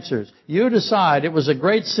the dancers? You decide. It was a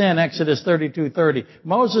great sin, Exodus 32:30.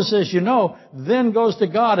 Moses, as you know, then goes to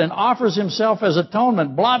God and offers himself as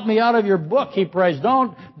atonement. Blot me out of your book, he prays.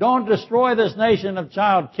 Don't destroy this nation of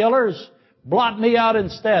child killers. Blot me out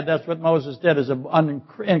instead. That's what Moses did. Is an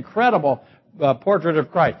incredible portrait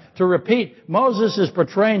of Christ. To repeat, Moses is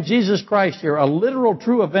portraying Jesus Christ here, a literal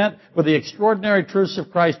true event with the extraordinary truths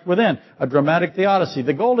of Christ within, a dramatic theodicy.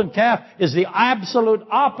 The golden calf is the absolute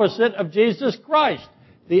opposite of Jesus Christ.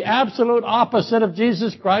 The absolute opposite of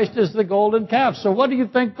Jesus Christ is the golden calf. So what do you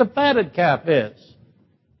think the fatted calf is?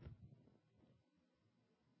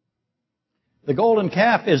 The golden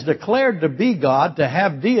calf is declared to be God, to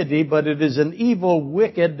have deity, but it is an evil,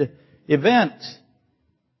 wicked event.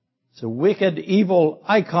 It's a wicked, evil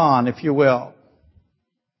icon, if you will.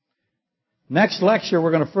 Next lecture,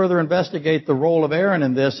 we're going to further investigate the role of Aaron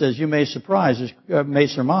in this. As you may surmise,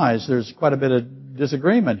 there's quite a bit of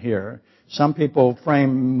disagreement here. Some people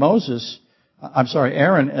frame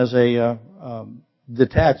Aaron as a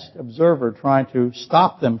detached observer trying to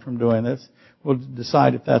stop them from doing this. We'll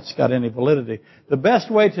decide if that's got any validity. The best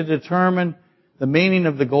way to determine the meaning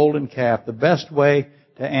of the golden calf, the best way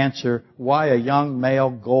to answer why a young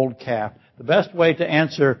male gold calf, the best way to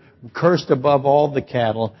answer cursed above all the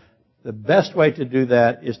cattle, the best way to do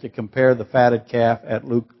that is to compare the fatted calf at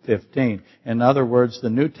Luke 15. In other words, the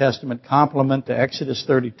New Testament complement to Exodus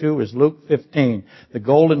 32 is Luke 15. The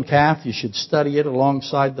golden calf, you should study it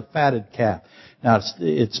alongside the fatted calf. Now,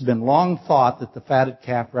 it's been long thought that the fatted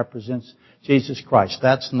calf represents Jesus Christ.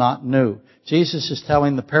 That's not new. Jesus is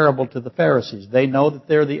telling the parable to the Pharisees. They know that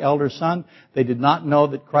they're the elder son. They did not know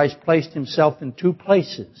that Christ placed himself in two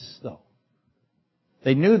places, though.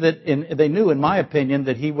 They knew, in my opinion,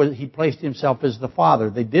 that he placed himself as the Father.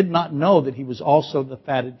 They did not know that he was also the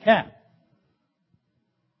fatted calf.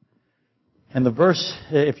 And the verse,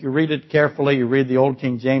 if you read it carefully, you read the Old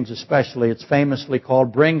King James especially, it's famously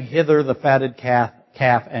called, "Bring hither the fatted calf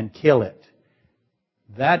and kill it."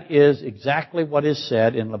 That is exactly what is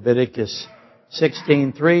said in Leviticus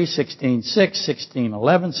 16:3, 16:6,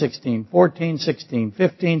 16:11, 16:14,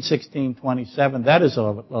 16:15, 16:27. That is a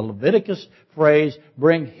Leviticus phrase,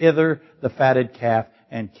 "Bring hither the fatted calf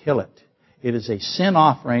and kill it." It is a sin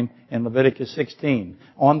offering in Leviticus 16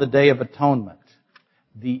 on the Day of Atonement.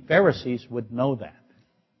 The Pharisees would know that.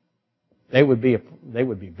 They would be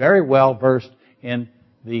very well versed in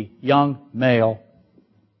the young male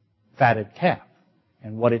fatted calf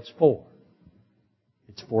and what it's for.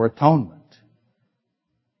 It's for atonement.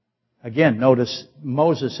 Again, notice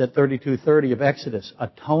Moses at 32:30 of Exodus,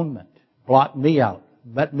 atonement. Blot me out.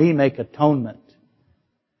 Let me make atonement.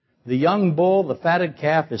 The young bull, the fatted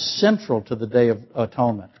calf, is central to the Day of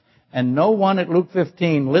Atonement. And no one at Luke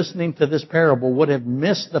 15 listening to this parable would have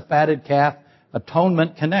missed the fatted calf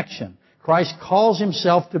atonement connection. Christ calls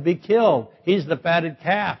himself to be killed. He's the fatted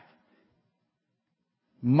calf.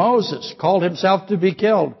 Moses called himself to be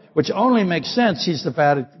killed, which only makes sense. He's the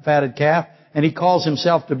fatted calf, and he calls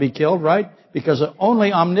himself to be killed, right? Because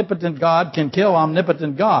only omnipotent God can kill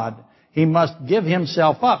omnipotent God. He must give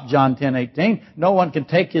himself up, John 10:18. No one can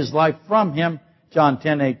take his life from him, John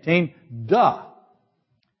 10:18. Duh.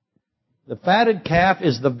 The fatted calf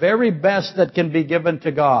is the very best that can be given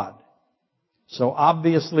to God. So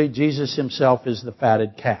obviously Jesus himself is the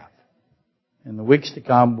fatted calf. In the weeks to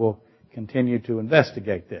come, we'll continue to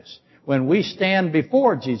investigate this. When we stand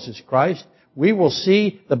before Jesus Christ, we will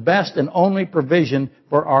see the best and only provision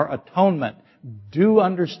for our atonement. Do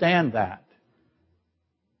understand that.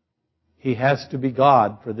 He has to be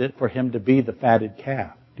God for him to be the fatted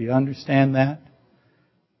calf. Do you understand that?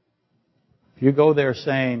 If you go there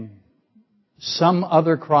saying, some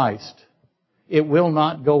other Christ, it will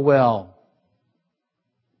not go well.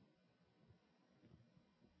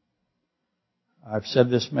 I've said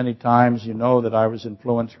this many times. You know that I was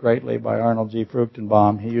influenced greatly by Arnold G.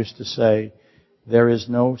 Fruchtenbaum. He used to say, there is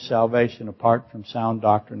no salvation apart from sound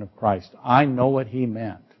doctrine of Christ. I know what he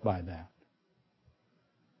meant by that.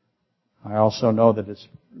 I also know that it's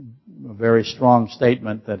a very strong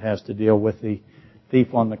statement that has to deal with the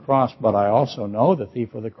thief on the cross, but I also know the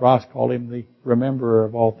thief of the cross called him the rememberer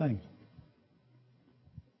of all things.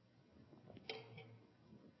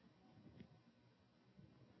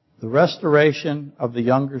 The restoration of the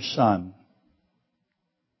younger son.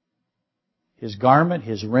 His garment,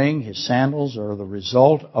 his ring, his sandals are the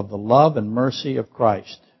result of the love and mercy of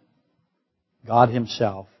Christ, God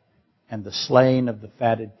Himself, and the slaying of the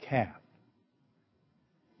fatted calf.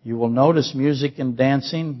 You will notice music and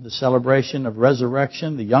dancing, the celebration of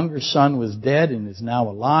resurrection. The younger son was dead and is now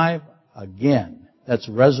alive again. That's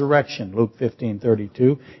resurrection, Luke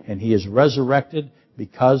 15:32. And he is resurrected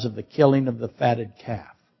because of the killing of the fatted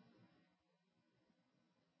calf.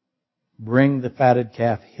 Bring the fatted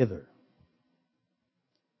calf hither.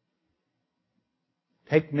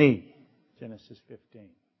 Take me, Genesis 15.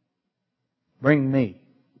 Bring me.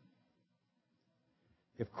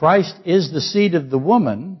 If Christ is the seed of the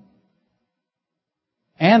woman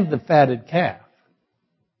and the fatted calf,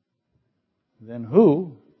 then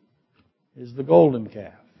who is the golden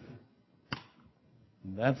calf?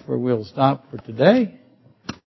 And that's where we'll stop for today.